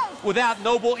ball without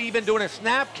Noble even doing a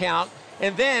snap count.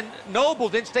 And then Noble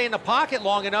didn't stay in the pocket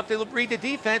long enough to read the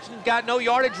defense and got no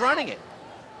yardage running it.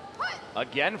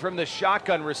 Again from the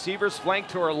shotgun, receivers flank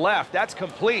to her left. That's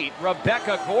complete.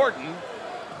 Rebecca Gordon.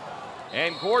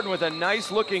 And Gordon with a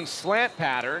nice looking slant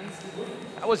pattern.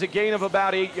 That was a gain of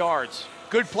about 8 yards.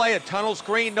 Good play, a tunnel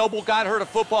screen. Noble got her to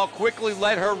football quickly,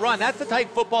 let her run. That's the type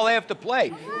of football they have to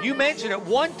play. You mentioned it,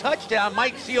 1 touchdown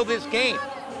might seal this game.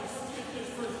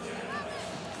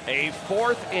 A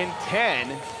 4th and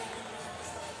 10.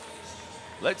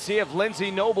 Let's see if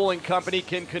Lindsey Noble and company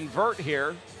can convert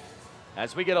here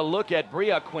as we get a look at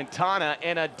Bria Quintana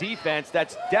and a defense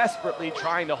that's desperately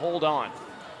trying to hold on.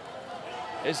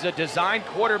 This is a design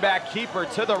quarterback keeper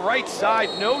to the right side.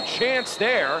 No chance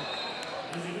there.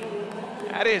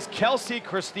 That is Kelsey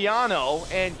Cristiano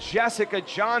and Jessica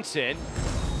Johnson.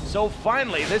 So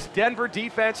finally, this Denver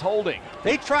defense holding.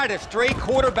 They tried a straight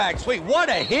quarterback sweep. What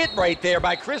a hit right there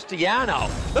by Cristiano.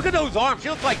 Look at those arms. She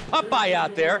looks like Popeye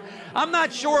out there. I'm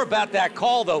not sure about that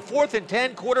call, though. 4th and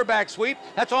 10 quarterback sweep.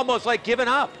 That's almost like giving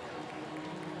up.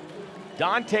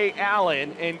 Dante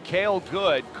Allen and Cale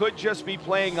Good could just be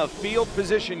playing a field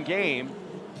position game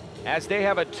as they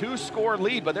have a 2-score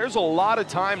lead, but there's a lot of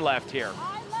time left here.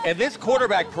 And this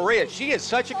quarterback, Perea, she is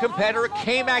such a competitor.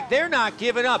 K-Mac, they're not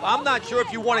giving up. I'm not sure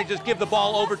if you want to just give the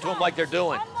ball over to them like they're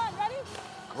doing.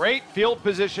 Great field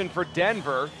position for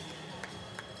Denver.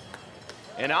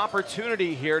 An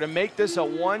opportunity here to make this a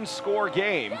 1-score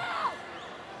game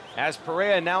as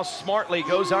Perea now smartly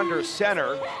goes under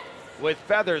center with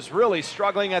Feathers really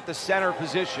struggling at the center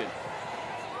position.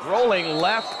 Rolling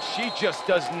left, she just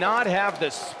does not have the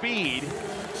speed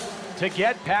to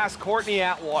get past Courtney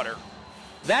Atwater.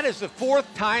 That is the 4th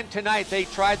time tonight they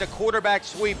tried the quarterback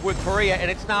sweep with Perea,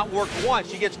 and it's not worked once.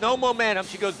 She gets no momentum.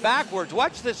 She goes backwards.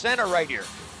 Watch the center right here.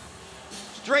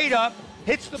 Straight up,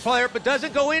 hits the player, but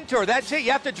doesn't go into her. That's it.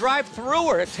 You have to drive through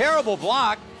her. A terrible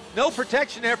block. No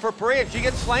protection there for Perea. She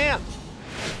gets slammed.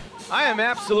 I am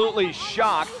absolutely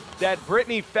shocked that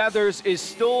Brittany Feathers is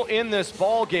still in this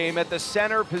ball game at the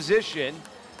center position.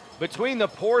 Between the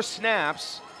poor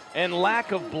snaps and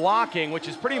lack of blocking, which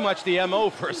is pretty much the MO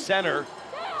for a center,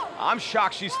 I'm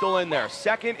shocked she's still in there.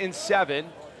 2nd and 7.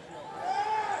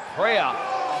 Perea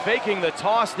faking the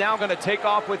toss, now going to take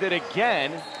off with it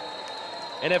again.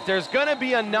 And if there's going to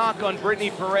be a knock on Brittany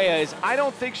Perea, is I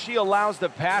don't think she allows the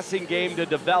passing game to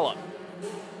develop.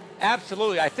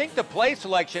 Absolutely. I think the play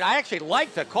selection, I actually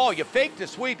like the call. You fake the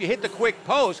sweep, you hit the quick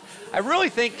post. I really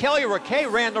think Kelly Raquet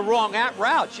ran the wrong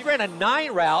route. She ran a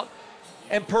 9 route,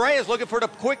 and Perea's looking for the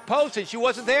quick post, and she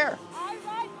wasn't there.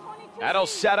 That'll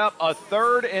set up a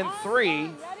 3rd and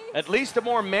 3, at least a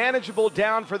more manageable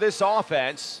down for this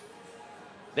offense.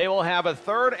 They will have a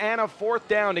 3rd and a 4th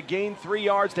down to gain 3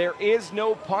 yards. There is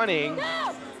no punting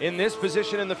in this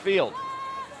position in the field.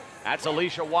 That's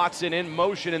Alicia Watson in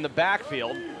motion in the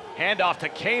backfield. Handoff to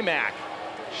K-Mac,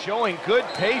 showing good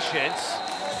patience.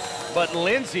 But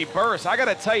Lindsey Burse, I got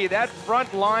to tell you, that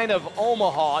front line of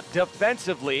Omaha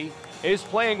defensively is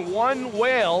playing one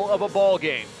whale of a ball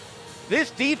game.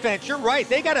 This defense, you're right,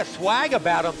 they got a swag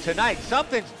about them tonight.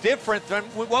 Something's different than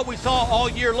what we saw all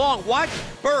year long. Watch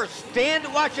Burse,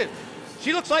 watch it.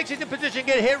 She looks like she's in position to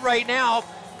get hit right now.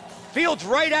 Fields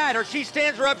right at her. She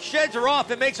stands her up, sheds her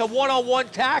off, and makes a one-on-one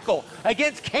tackle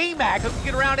against K-Mac, who can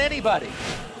get around anybody.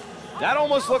 That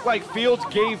almost looked like Fields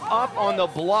gave up on the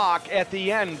block at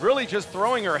the end, really just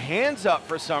throwing her hands up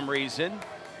for some reason.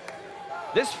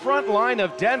 This front line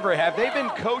of Denver, have they been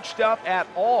coached up at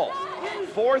all?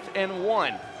 4th and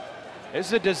 1. This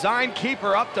is a design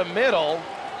keeper up the middle.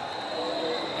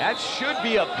 That should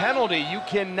be a penalty. You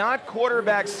cannot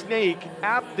quarterback sneak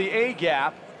at the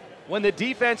A-gap when the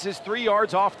defense is 3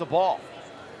 yards off the ball.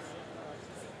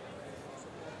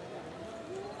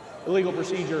 Illegal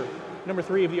procedure, number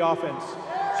 3 of the offense.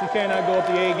 She cannot go up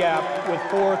the A-gap with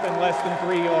 4th and less than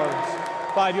 3 yards.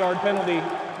 5-yard penalty,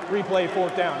 replay,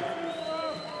 4th down.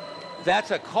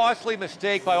 That's a costly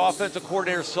mistake by offensive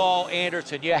coordinator Saul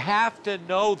Anderson. You have to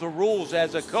know the rules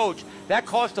as a coach. That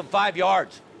cost him 5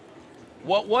 yards.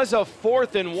 What was a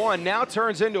 4th and 1 now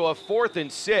turns into a 4th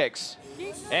and 6.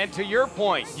 And to your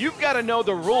point, you've got to know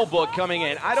the rule book coming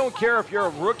in. I don't care if you're a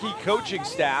rookie coaching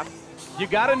staff. You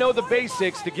got to know the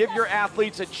basics to give your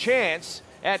athletes a chance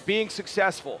at being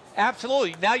successful.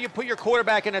 Absolutely. Now you put your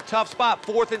quarterback in a tough spot.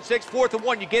 4th and 6, 4th and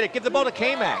 1. You get it. Give the ball to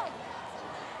K-Mac.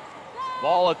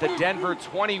 Ball at the Denver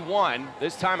 21.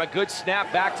 This time a good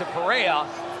snap back to Perea.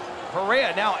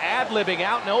 Perea now ad-libbing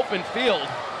out in open field.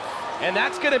 And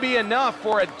that's going to be enough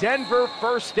for a Denver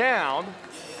first down.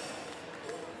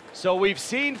 So we've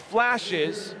seen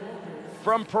flashes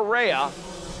from Perea.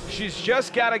 She's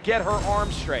just got to get her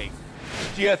arm straight.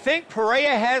 Do you think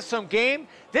Perea has some game?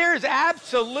 There's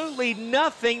absolutely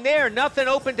nothing there, nothing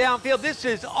open downfield. This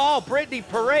is all Brittany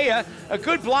Perea. A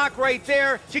good block right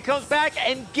there. She comes back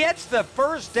and gets the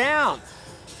first down.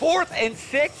 4th and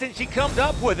 6, and she comes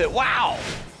up with it. Wow.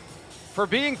 For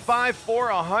being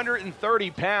 5'4",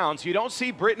 130 pounds, you don't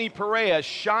see Brittany Perea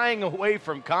shying away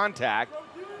from contact.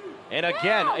 And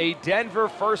again, a Denver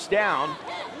first down.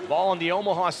 Ball on the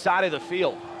Omaha side of the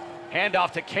field.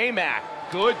 Handoff to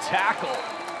K-Mac. Good tackle.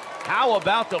 How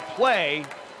about the play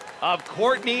of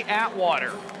Courtney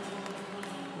Atwater?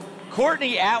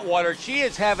 Courtney Atwater, she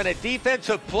is having a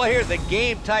defensive player of the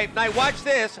game type night. Watch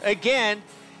this. Again,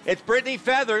 it's Brittany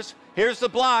Feathers. Here's the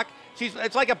block.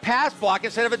 It's like a pass block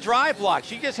instead of a drive block.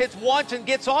 She just hits once and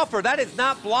gets off her. That is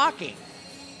not blocking.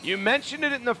 You mentioned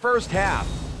it in the first half.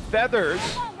 Feathers,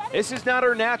 this is not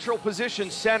her natural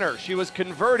position, center. She was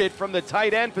converted from the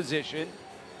tight end position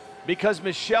because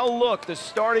Michelle Look, the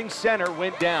starting center,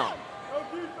 went down.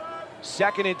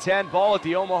 2nd and 10, ball at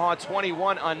the Omaha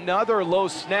 21. Another low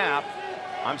snap.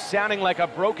 I'm sounding like a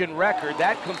broken record.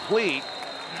 That complete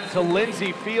to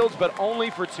Lindsey Fields, but only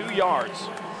for 2 yards.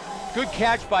 Good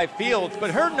catch by Fields,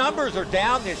 but her numbers are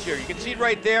down this year. You can see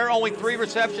right there, only 3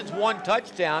 receptions, 1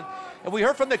 touchdown. And we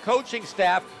heard from the coaching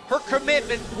staff, her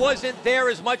commitment wasn't there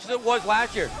as much as it was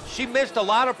last year. She missed a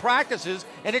lot of practices,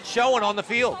 and it's showing on the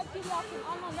field.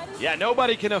 Yeah,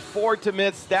 nobody can afford to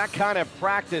miss that kind of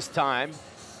practice time.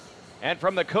 And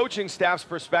from the coaching staff's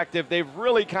perspective, they've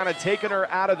really kind of taken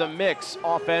her out of the mix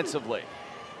offensively.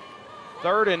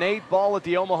 3rd and 8, ball at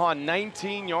the Omaha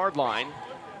 19-yard line.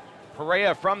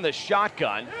 Perea from the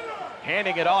shotgun,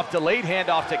 handing it off, delayed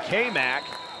handoff to K-Mac.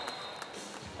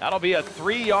 That'll be a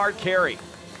 3-yard carry.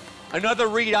 Another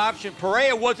read option.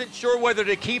 Perea wasn't sure whether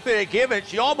to keep it or give it.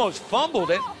 She almost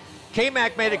fumbled it.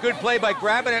 K-Mac made a good play by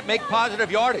grabbing it, make positive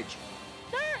yardage.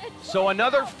 So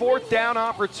another 4th down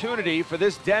opportunity for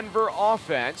this Denver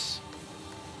offense.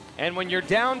 And when you're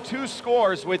down 2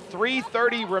 scores with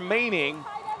 3:30 remaining,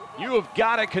 you have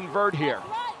got to convert here.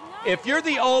 If you're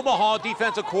the Omaha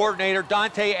defensive coordinator,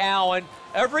 Dante Allen,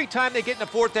 every time they get in a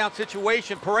 4th down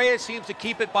situation, Perea seems to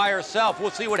keep it by herself.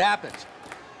 We'll see what happens.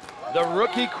 The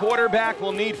rookie quarterback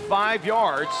will need 5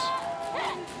 yards.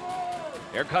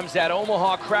 Here comes that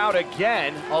Omaha crowd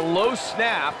again. A low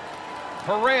snap.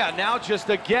 Perea now just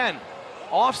again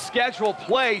off-schedule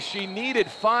play. She needed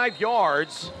 5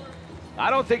 yards.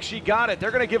 I don't think she got it.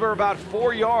 They're going to give her about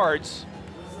 4 yards,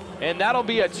 and that'll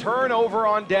be a turnover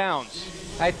on downs.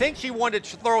 I think she wanted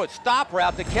to throw a stop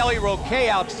route to Kelly Roquet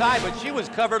outside, but she was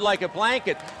covered like a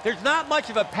blanket. There's not much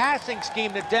of a passing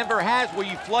scheme that Denver has where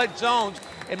you flood zones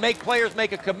and make players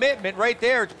make a commitment. Right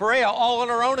there, it's Perea all on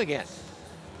her own again.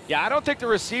 Yeah, I don't think the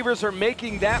receivers are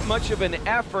making that much of an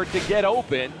effort to get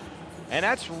open, and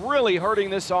that's really hurting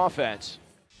this offense.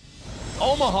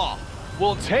 Omaha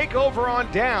will take over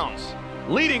on downs,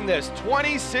 leading this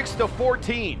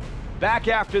 26-14. Back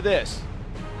after this.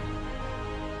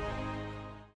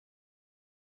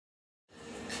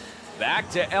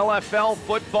 Back to LFL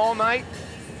football night.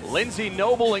 Lindsey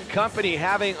Noble and company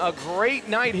having a great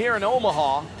night here in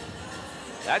Omaha.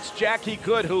 That's Jackie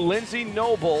Good, who Lindsey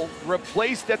Noble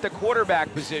replaced at the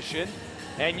quarterback position.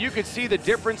 And you can see the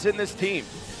difference in this team.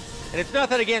 And it's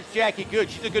nothing against Jackie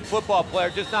Good. She's a good football player,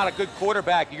 just not a good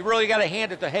quarterback. You really got to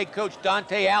hand it to head coach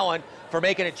Dante Allen for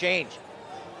making a change.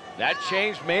 That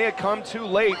change may have come too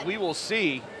late. We will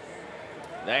see.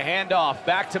 The handoff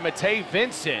back to Matei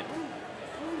Vincent.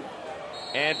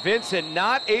 And Vincent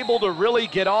not able to really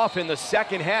get off in the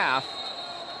second half.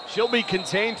 She'll be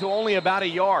contained to only about a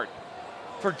yard.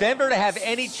 For Denver to have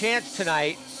any chance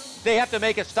tonight, they have to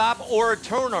make a stop or a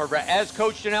turnover, as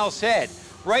Coach Janelle said.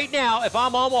 Right now, if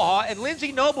I'm Omaha, and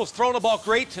Lindsey Noble's throwing the ball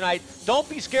great tonight, don't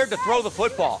be scared to throw the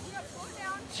football.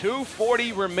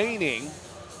 2:40 remaining.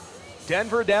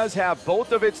 Denver does have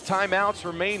both of its timeouts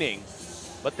remaining,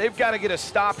 but they've got to get a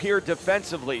stop here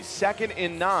defensively. 2nd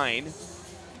and 9.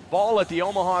 ball at the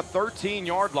Omaha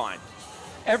 13-yard line.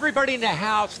 Everybody in the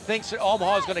house thinks that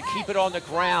Omaha is going to keep it on the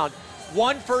ground.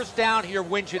 One first down here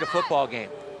wins you the football game.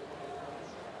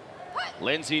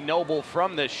 Lindsey Noble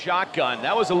from the shotgun.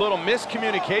 That was a little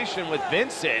miscommunication with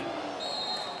Vincent.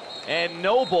 And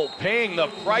Noble paying the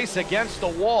price against the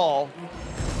wall.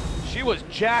 She was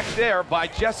jacked there by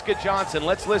Jessica Johnson.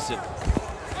 Let's listen.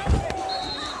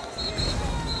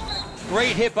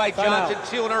 Great hit by Johnson,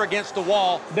 sealing her against the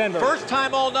wall. Denver. First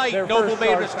time all night, Noble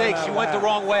made a mistake. She went the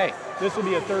wrong way. This will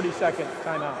be a 30-second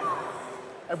timeout.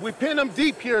 If we pin them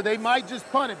deep here, they might just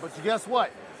punt it, but guess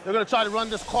what? They're going to try to run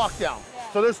this clock down.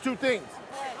 So there's two things.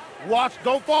 Watch,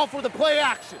 don't fall for the play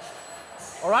action.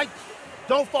 All right?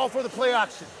 Don't fall for the play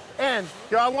action. And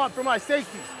here I want for my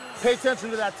safeties, pay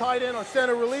attention to that tight end or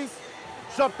center release.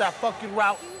 Jump that fucking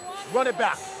route. Run it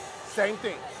back. Same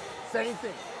thing. Same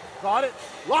thing. Got it?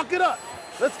 Lock it up.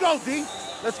 Let's go, D.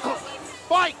 Let's go.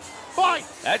 Fight. Fight.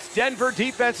 That's Denver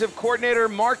defensive coordinator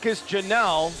Marcus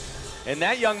Janelle. And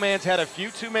that young man's had a few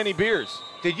too many beers.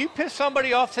 Did you piss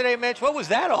somebody off today, Mitch? What was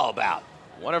that all about?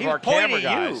 One of our camera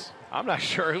guys. I'm not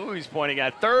sure who he's pointing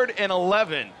at. 3rd and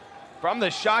 11 from the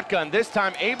shotgun. This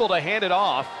time able to hand it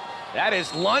off. That is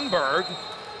Lundberg.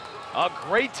 A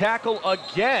great tackle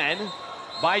again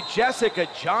by Jessica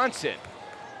Johnson.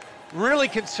 Really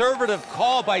conservative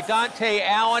call by Dante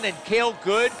Allen and Cale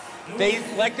Good. They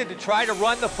elected to try to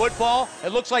run the football.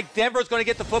 It looks like Denver's going to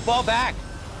get the football back.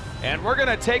 And we're going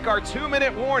to take our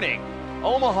 2-minute warning.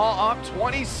 Omaha up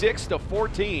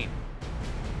 26-14.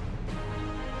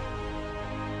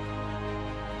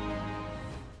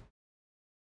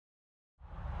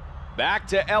 Back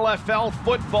to LFL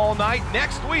football night.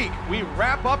 Next week, we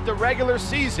wrap up the regular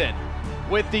season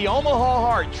with the Omaha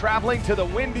Heart traveling to the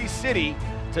Windy City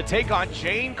to take on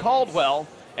Jane Caldwell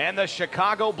and the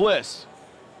Chicago Bliss.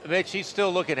 Mitch, she's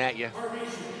still looking at you.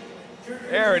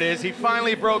 There it is. He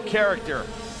finally broke character.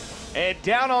 And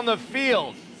down on the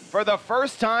field, for the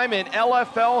first time in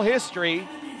LFL history,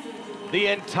 the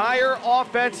entire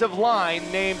offensive line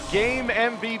named game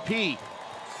MVP.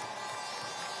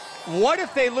 What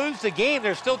if they lose the game?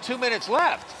 There's still 2 minutes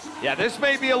left. Yeah, this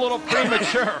may be a little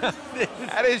premature.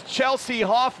 That is Chelsea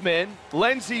Hoffman,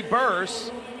 Lindsey Burse,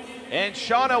 and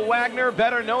Shauna Wagner,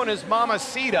 better known as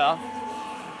Mamacita.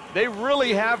 They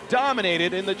really have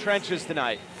dominated in the trenches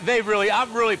tonight.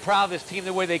 I'm really proud of this team,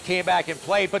 the way they came back and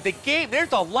played. But the game,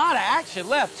 there's a lot of action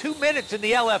left. 2 minutes in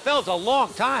the LFL is a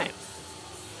long time.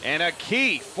 And a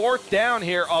key 4th down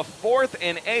here, a 4th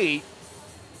and 8.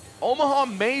 Omaha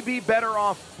may be better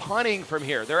off punting from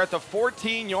here. They're at the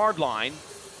 14-yard line,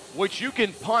 which you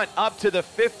can punt up to the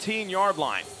 15-yard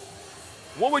line.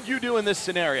 What would you do in this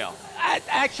scenario? I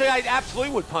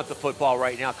absolutely would punt the football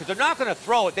right now because they're not going to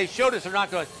throw it. They showed us they're not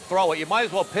going to throw it. You might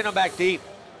as well pin them back deep.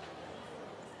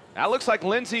 That looks like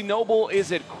Lindsey Noble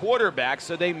is at quarterback,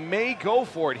 so they may go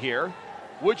for it here,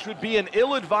 which would be an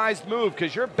ill-advised move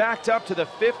because you're backed up to the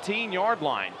 15-yard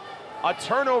line. A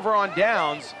turnover on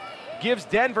downs gives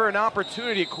Denver an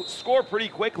opportunity to score pretty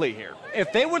quickly here.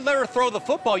 If they would let her throw the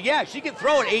football, yeah, she can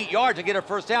throw it 8 yards and get her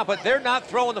first down, but they're not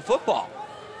throwing the football.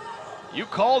 You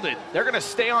called it. They're going to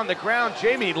stay on the ground.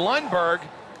 Jamie Lundberg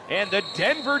and the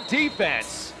Denver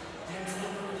defense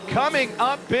coming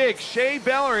up big. Shea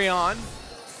Bellerion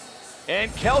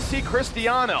and Kelsey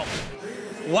Cristiano.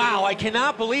 Wow, I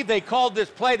cannot believe they called this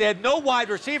play. They had no wide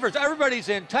receivers. Everybody's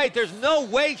in tight. There's no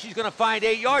way she's going to find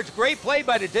 8 yards. Great play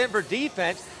by the Denver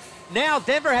defense. Now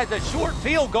Denver has a short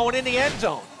field going in the end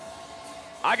zone.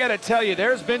 I got to tell you,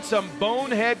 there's been some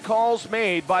bonehead calls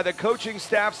made by the coaching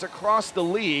staffs across the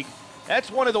league.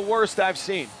 That's one of the worst I've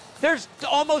seen. There's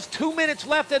almost 2 minutes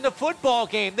left in the football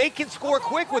game. They can score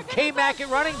quick with K-Mac at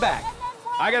running back.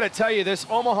 I got to tell you, this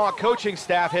Omaha coaching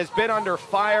staff has been under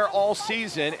fire all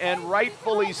season, and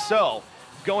rightfully so.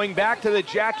 Going back to the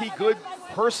Jackie Good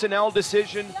personnel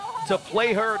decision to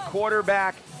play her at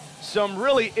quarterback, some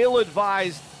really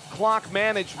ill-advised clock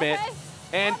management,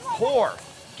 and poor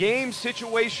game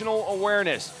situational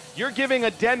awareness. You're giving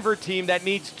a Denver team that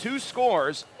needs 2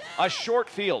 scores a short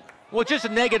field. Well, just a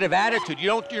negative attitude.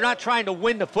 You're not trying to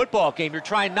win the football game. You're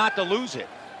trying not to lose it.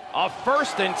 A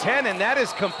 1st and 10, and that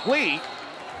is complete.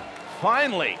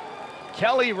 Finally,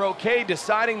 Kelly Roque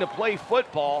deciding to play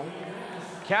football.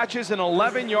 Catches an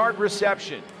 11-yard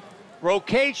reception.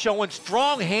 Roque showing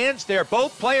strong hands there.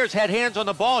 Both players had hands on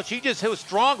the ball. She just was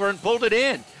stronger and pulled it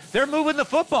in. They're moving the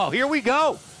football. Here we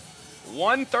go.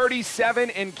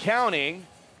 1:37 and counting.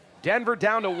 Denver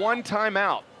down to 1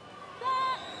 timeout.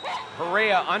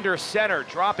 Perea under center,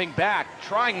 dropping back,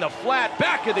 trying the flat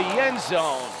back of the end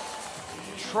zone.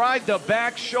 Tried the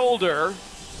back shoulder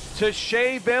to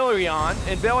Shea Bellion,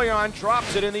 and Bellion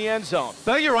drops it in the end zone.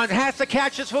 Bellion has to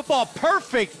catch this football.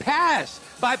 Perfect pass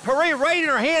by Perea, right in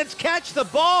her hands, catch the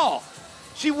ball.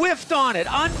 She whiffed on it,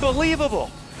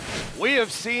 unbelievable. We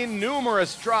have seen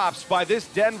numerous drops by this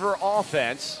Denver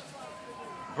offense.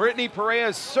 Brittany Perea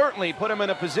has certainly put him in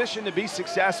a position to be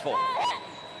successful.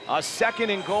 A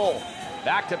 2nd and goal.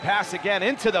 Back to pass again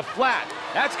into the flat.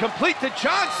 That's complete to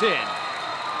Johnson.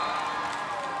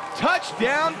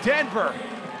 Touchdown, Denver.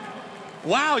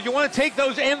 Wow, you want to take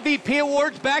those MVP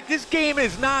awards back? This game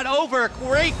is not over.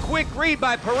 Great quick read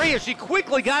by Perea. She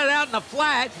quickly got it out in the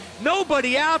flat.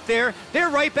 Nobody out there.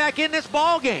 They're right back in this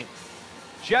ball game.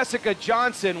 Jessica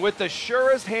Johnson with the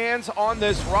surest hands on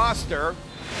this roster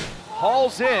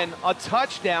hauls in a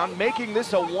touchdown, making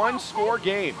this a 1-score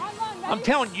game. I'm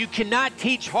telling you, you cannot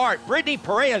teach heart. Brittany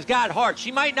Perea's got heart.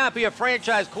 She might not be a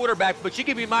franchise quarterback, but she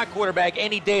could be my quarterback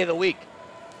any day of the week.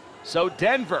 So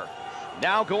Denver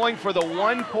now going for the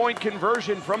 1-point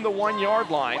conversion from the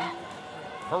 1-yard line.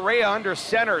 Perea under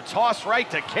center, toss right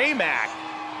to K-Mac.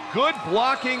 Good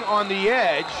blocking on the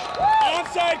edge.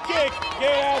 Onside kick,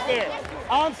 get out there.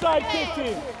 Onside kick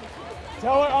team.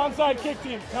 Tell her onside kick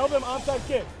team. Tell them onside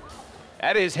kick.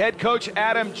 That is head coach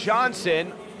Adam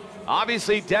Johnson.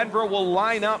 Obviously, Denver will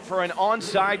line up for an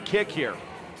onside kick here.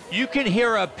 You can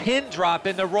hear a pin drop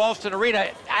in the Ralston Arena.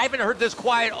 I haven't heard this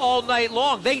quiet all night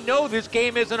long. They know this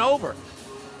game isn't over.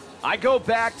 I go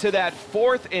back to that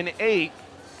 4th and 8,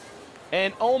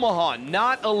 and Omaha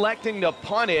not electing to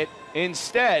punt it,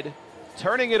 instead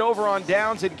turning it over on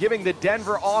downs and giving the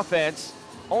Denver offense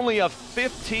only a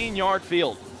 15-yard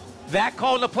field. That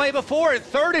call in the play before at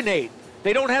 3rd and 8.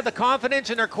 They don't have the confidence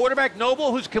in their quarterback,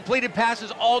 Noble, who's completed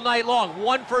passes all night long.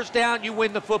 1 first down, you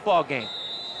win the football game.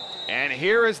 And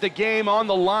here is the game on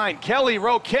the line. Kelly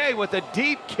Roque with a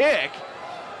deep kick.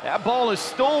 That ball is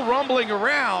still rumbling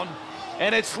around,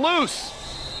 and it's loose.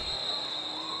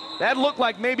 That looked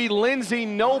like maybe Lindsey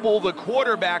Noble, the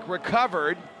quarterback,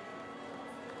 recovered.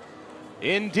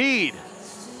 Indeed.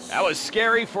 That was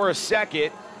scary for a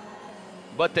second.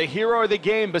 But the hero of the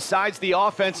game, besides the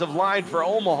offensive line for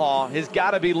Omaha, has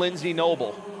got to be Lindsey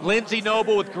Noble. Lindsey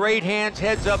Noble with great hands,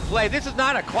 heads-up play. This is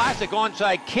not a classic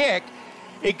onside kick.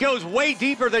 It goes way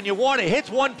deeper than you want. It hits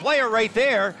one player right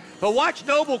there. But watch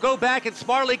Noble go back and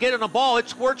smartly get on the ball. It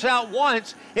squirts out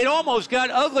once. It almost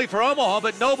got ugly for Omaha,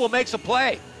 but Noble makes a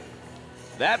play.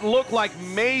 That looked like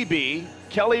maybe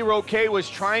Kelly Roque was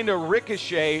trying to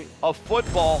ricochet a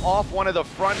football off one of the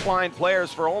frontline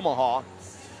players for Omaha.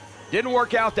 Didn't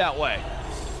work out that way.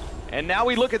 And now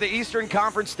we look at the Eastern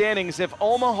Conference standings. If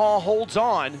Omaha holds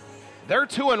on, they're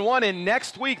 2-1, and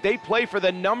next week they play for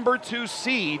the number 2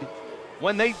 seed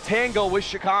when they tango with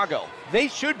Chicago. They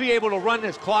should be able to run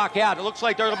this clock out. It looks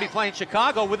like they're going to be playing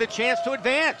Chicago with a chance to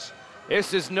advance.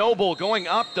 This is Noble going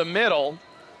up the middle.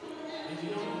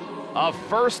 A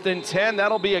 1st and 10,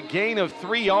 that'll be a gain of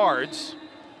 3 yards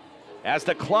as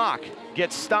the clock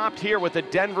gets stopped here with the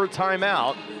Denver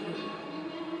timeout.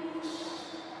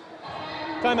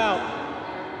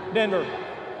 Timeout, Denver.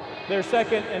 Their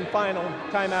 2nd and final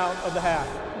timeout of the half.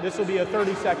 This will be a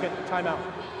 30-second timeout.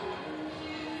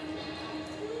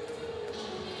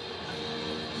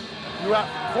 You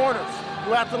have corners.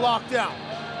 You have to lock down,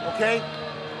 okay?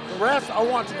 The rest, I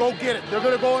want you to go get it. They're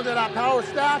going to go into that power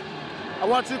stack. I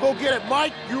want you to go get it.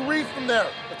 Mike, you read from there.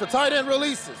 If the tight end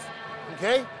releases,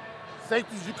 okay?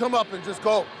 Safeties, you come up and just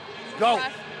go. Go.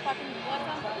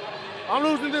 I'm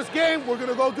losing this game. We're going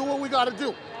to go do what we got to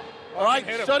do. All right?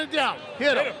 Shut it down.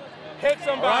 Hit him. Hit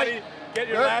somebody. Right? Get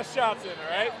your last shots in,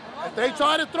 all right? If they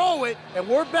try to throw it and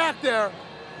we're back there,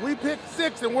 we pick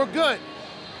 6 and we're good.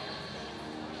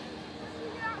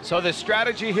 So the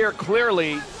strategy here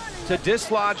clearly to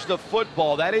dislodge the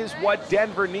football. That is what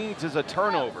Denver needs, is a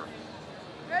turnover.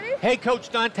 Head coach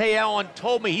Dante Allen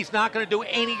told me he's not going to do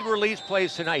any release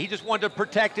plays tonight. He just wanted to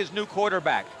protect his new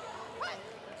quarterback.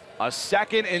 A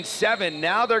 2nd and 7.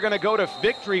 Now they're going to go to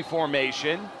victory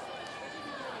formation.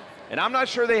 And I'm not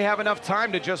sure they have enough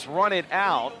time to just run it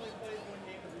out.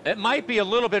 It might be a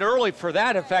little bit early for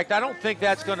that. In fact, I don't think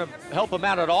that's going to help them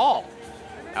out at all.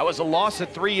 That was a loss of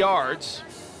 3 yards.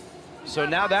 So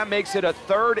now that makes it a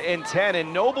 3rd and 10,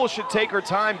 and Noble should take her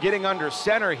time getting under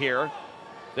center here.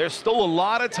 There's still a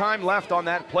lot of time left on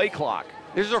that play clock.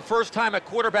 This is her first time at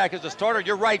quarterback as a starter.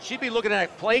 You're right, she'd be looking at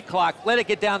a play clock, let it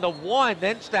get down to 1,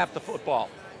 then snap the football.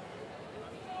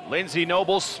 Lindsey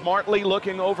Noble smartly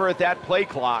looking over at that play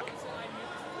clock.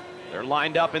 They're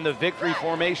lined up in the victory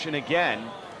formation again.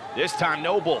 This time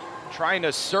Noble trying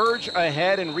to surge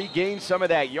ahead and regain some of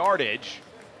that yardage.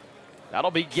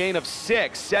 That'll be gain of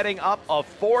 6, setting up a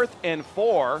 4th and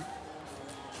 4.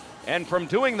 And from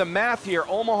doing the math here,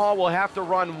 Omaha will have to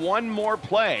run one more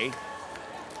play.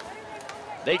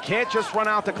 They can't just run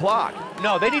out the clock.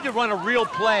 No, they need to run a real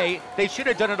play. They should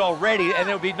have done it already, and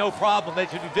there would be no problem.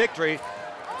 That should be victory.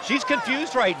 She's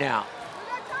confused right now.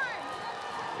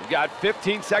 We've got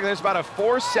 15 seconds. There's about a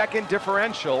 4-second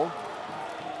differential.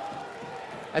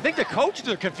 I think the coaches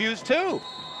are confused too.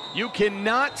 You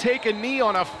cannot take a knee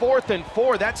on a 4th and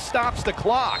 4. That stops the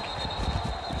clock.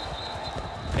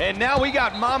 And now we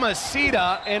got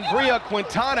Mamacita and Bria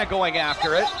Quintana going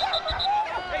after it.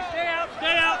 Hey, stay out,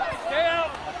 stay out, stay out.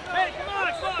 Hey, come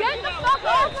on, come on. Get the fuck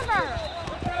off of her.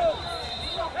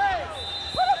 Hey.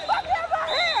 Who the fuck have my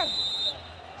hair?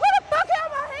 Who the fuck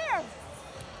have my hair?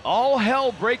 All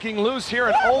hell breaking loose here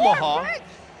in Omaha.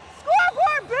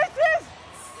 Scoreboard, bitches!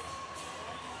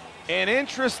 An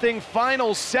interesting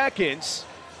final seconds.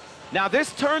 Now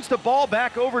this turns the ball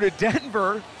back over to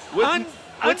Denver with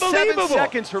 7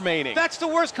 seconds remaining. That's the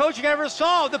worst coaching I ever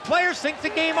saw. The players think the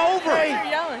game over. Hey, you're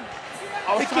yelling.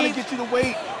 I was trying to get you to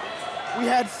wait. We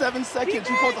had 7 seconds.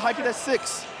 You supposed to hike it at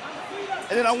 6.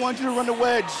 And then I wanted you to run the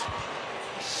wedge.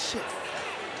 Shit.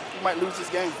 We might lose this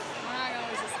game.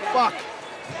 Fuck.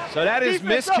 So that is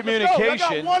miscommunication. I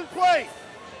got one play.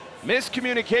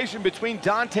 Miscommunication between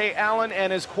Dante Allen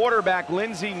and his quarterback,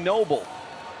 Lindsey Noble.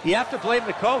 You have to blame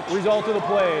the coach. Result of the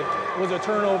play was a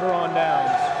turnover on downs.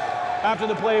 After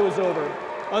the play was over,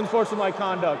 unsportsmanlike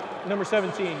conduct, number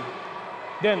 17,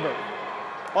 Denver.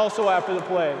 Also after the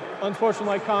play,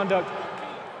 unsportsmanlike conduct,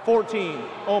 14,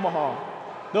 Omaha.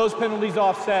 Those penalties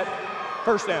offset,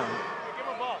 first down.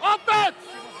 Offense!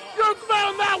 You're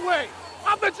going that way.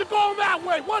 I bet you're going that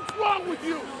way. What's wrong with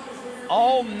you?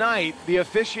 All night, the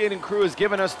officiating crew has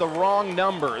given us the wrong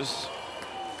numbers.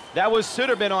 That should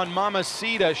have been on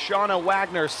Mamacita, Shauna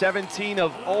Wagner, 17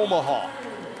 of Omaha.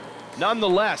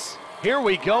 Nonetheless, here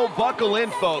we go. Buckle in,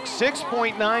 folks.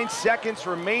 6.9 seconds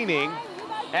remaining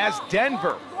as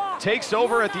Denver takes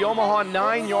over at the Omaha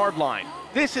 9-yard line.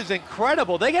 This is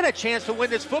incredible. They get a chance to win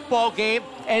this football game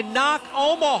and knock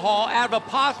Omaha out of a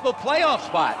possible playoff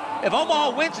spot. If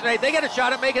Omaha wins today, they get a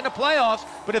shot at making the playoffs.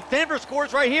 But if Denver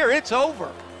scores right here, it's over.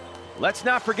 Let's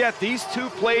not forget, these two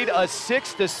played a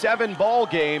 6-7 ball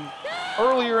game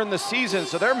earlier in the season,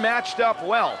 so they're matched up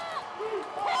well.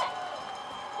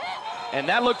 And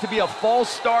that looked to be a false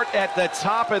start at the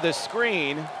top of the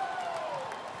screen.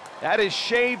 That is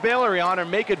Shea Bailarion or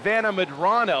Make it Vanna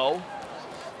Medrano.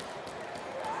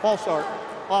 False start,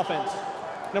 offense,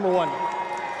 number 1.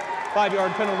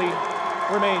 5-yard penalty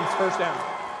remains, first down.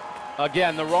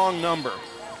 Again, the wrong number.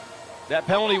 That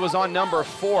penalty was on number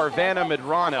 4, Vanna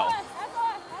Medrano.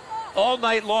 All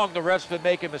night long, the refs been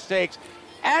making mistakes,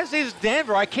 as is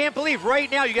Denver. I can't believe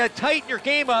right now you got to tighten your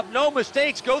game up. No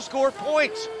mistakes, go score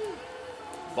points.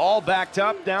 Ball backed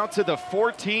up down to the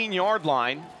 14-yard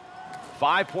line.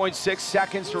 5.6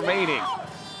 seconds remaining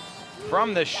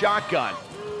from the shotgun.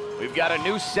 We've got a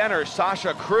new center,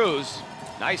 Sasha Cruz.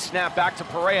 Nice snap back to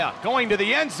Perea, going to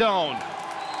the end zone.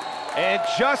 And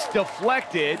just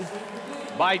deflected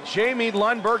by Jamie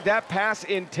Lundberg. That pass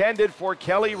intended for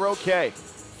Kelly Roque.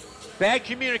 Bad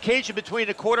communication between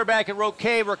the quarterback and Roque.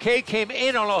 Roque came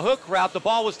in on a hook route. The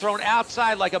ball was thrown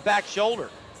outside like a back shoulder.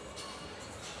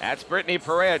 That's Brittany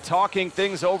Perea talking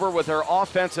things over with her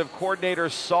offensive coordinator,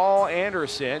 Saul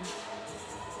Anderson.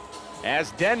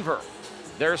 As Denver,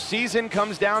 their season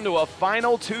comes down to a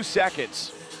final 2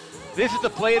 seconds. This is the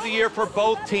play of the year for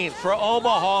both teams. For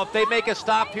Omaha, if they make a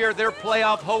stop here, their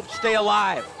playoff hopes stay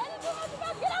alive.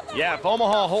 Yeah, if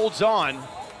Omaha holds on,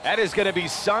 that is going to be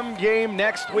some game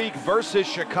next week versus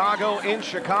Chicago in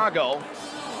Chicago.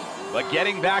 But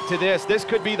getting back to this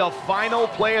could be the final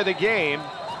play of the game.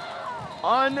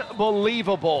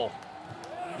 Unbelievable.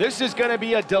 This is going to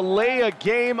be a delay a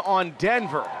game on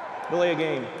Denver. Delay a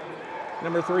game,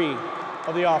 number 3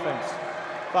 of the offense.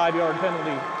 5-yard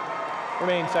penalty,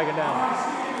 remains, second down.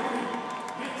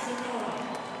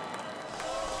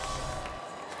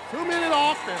 2-minute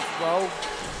offense, bro.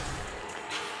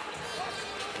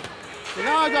 So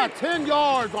now I got 10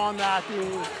 yards on that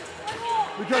dude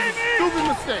because of stupid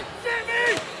mistake.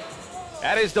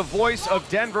 That is the voice of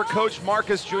Denver coach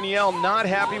Marcus Juniel, not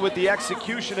happy with the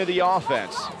execution of the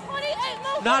offense.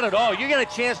 Not at all. You get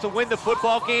a chance to win the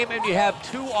football game and you have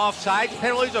 2 offsides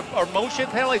penalties or motion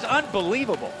penalties.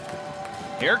 Unbelievable.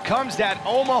 Here comes that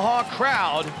Omaha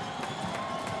crowd.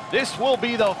 This will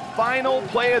be the final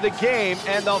play of the game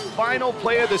and the final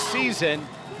play of the season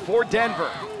for Denver.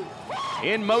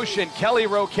 In motion, Kelly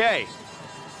Roque.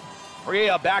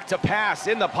 Bria back to pass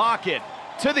in the pocket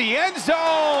to the end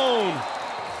zone.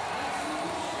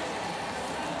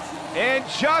 And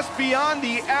just beyond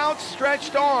the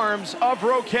outstretched arms of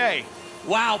Roque.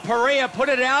 Wow, Perea put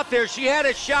it out there. She had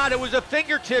a shot. It was a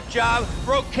fingertip job.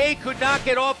 Roque could not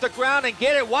get off the ground and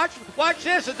get it. Watch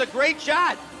this. It's a great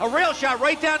shot. A real shot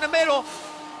right down the middle.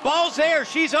 Ball's there.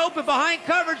 She's open behind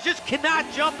coverage. Just cannot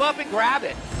jump up and grab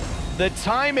it. The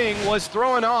timing was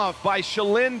thrown off by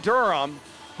Shalyn Durham,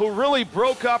 who really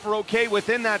broke up Roque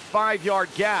within that 5-yard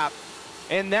gap,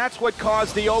 and that's what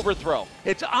caused the overthrow.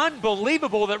 It's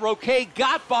unbelievable that Roque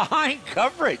got behind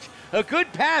coverage. A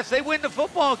good pass. They win the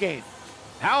football game.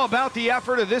 How about the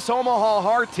effort of this Omaha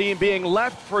Heart team being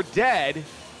left for dead?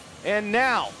 And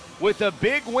now, with a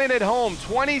big win at home,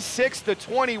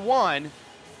 26-21,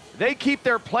 they keep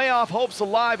their playoff hopes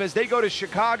alive as they go to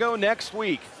Chicago next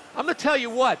week. I'm going to tell you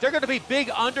what, they're going to be big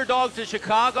underdogs in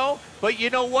Chicago, but you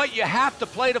know what? You have to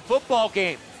play the football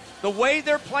game. The way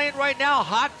they're playing right now,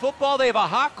 hot football, they have a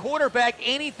hot quarterback.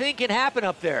 Anything can happen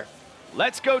up there.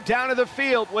 Let's go down to the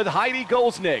field with Heidi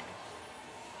Golznig.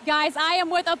 Guys, I am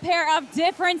with a pair of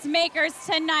difference makers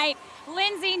tonight,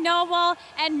 Lindsay Noble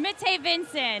and Mette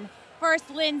Vincent.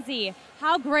 First, Lindsay,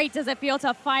 how great does it feel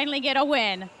to finally get a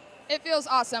win? It feels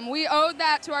awesome. We owed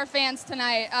that to our fans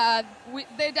tonight.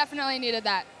 They definitely needed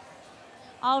that.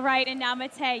 All right, and now,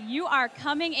 Mette, you are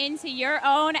coming into your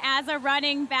own as a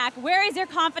running back. Where is your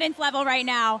confidence level right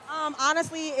now?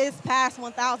 Honestly, it's past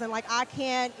 1,000. Like, I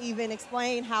can't even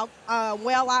explain how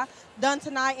well I done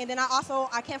tonight. And then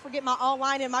I can't forget my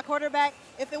O-line and my quarterback.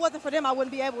 If it wasn't for them, I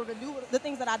wouldn't be able to do the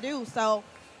things that I do. So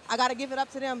I got to give it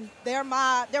up to them. They're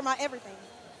my everything.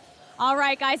 All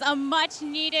right, guys, a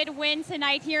much-needed win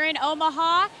tonight here in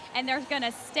Omaha, and they're going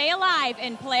to stay alive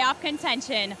in playoff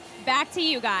contention. Back to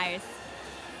you guys.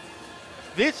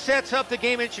 This sets up the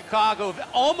game in Chicago. If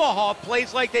Omaha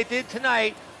plays like they did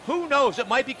tonight, who knows? It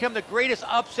might become the greatest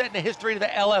upset in the history of the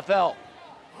LFL.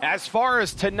 As far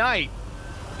as tonight,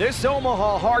 this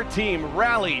Omaha Heart team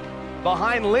rallied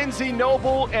behind Lindsay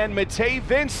Noble and Mette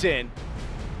Vincent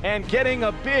and getting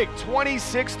a big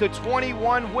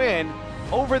 26-21 win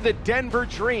over the Denver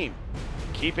Dream,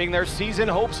 keeping their season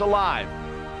hopes alive.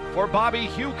 For Bobby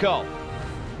Hugo,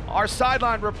 our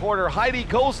sideline reporter Heidi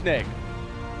Golznig,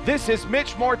 this is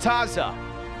Mitch Mortaza.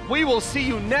 We will see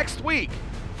you next week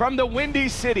from the Windy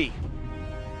City.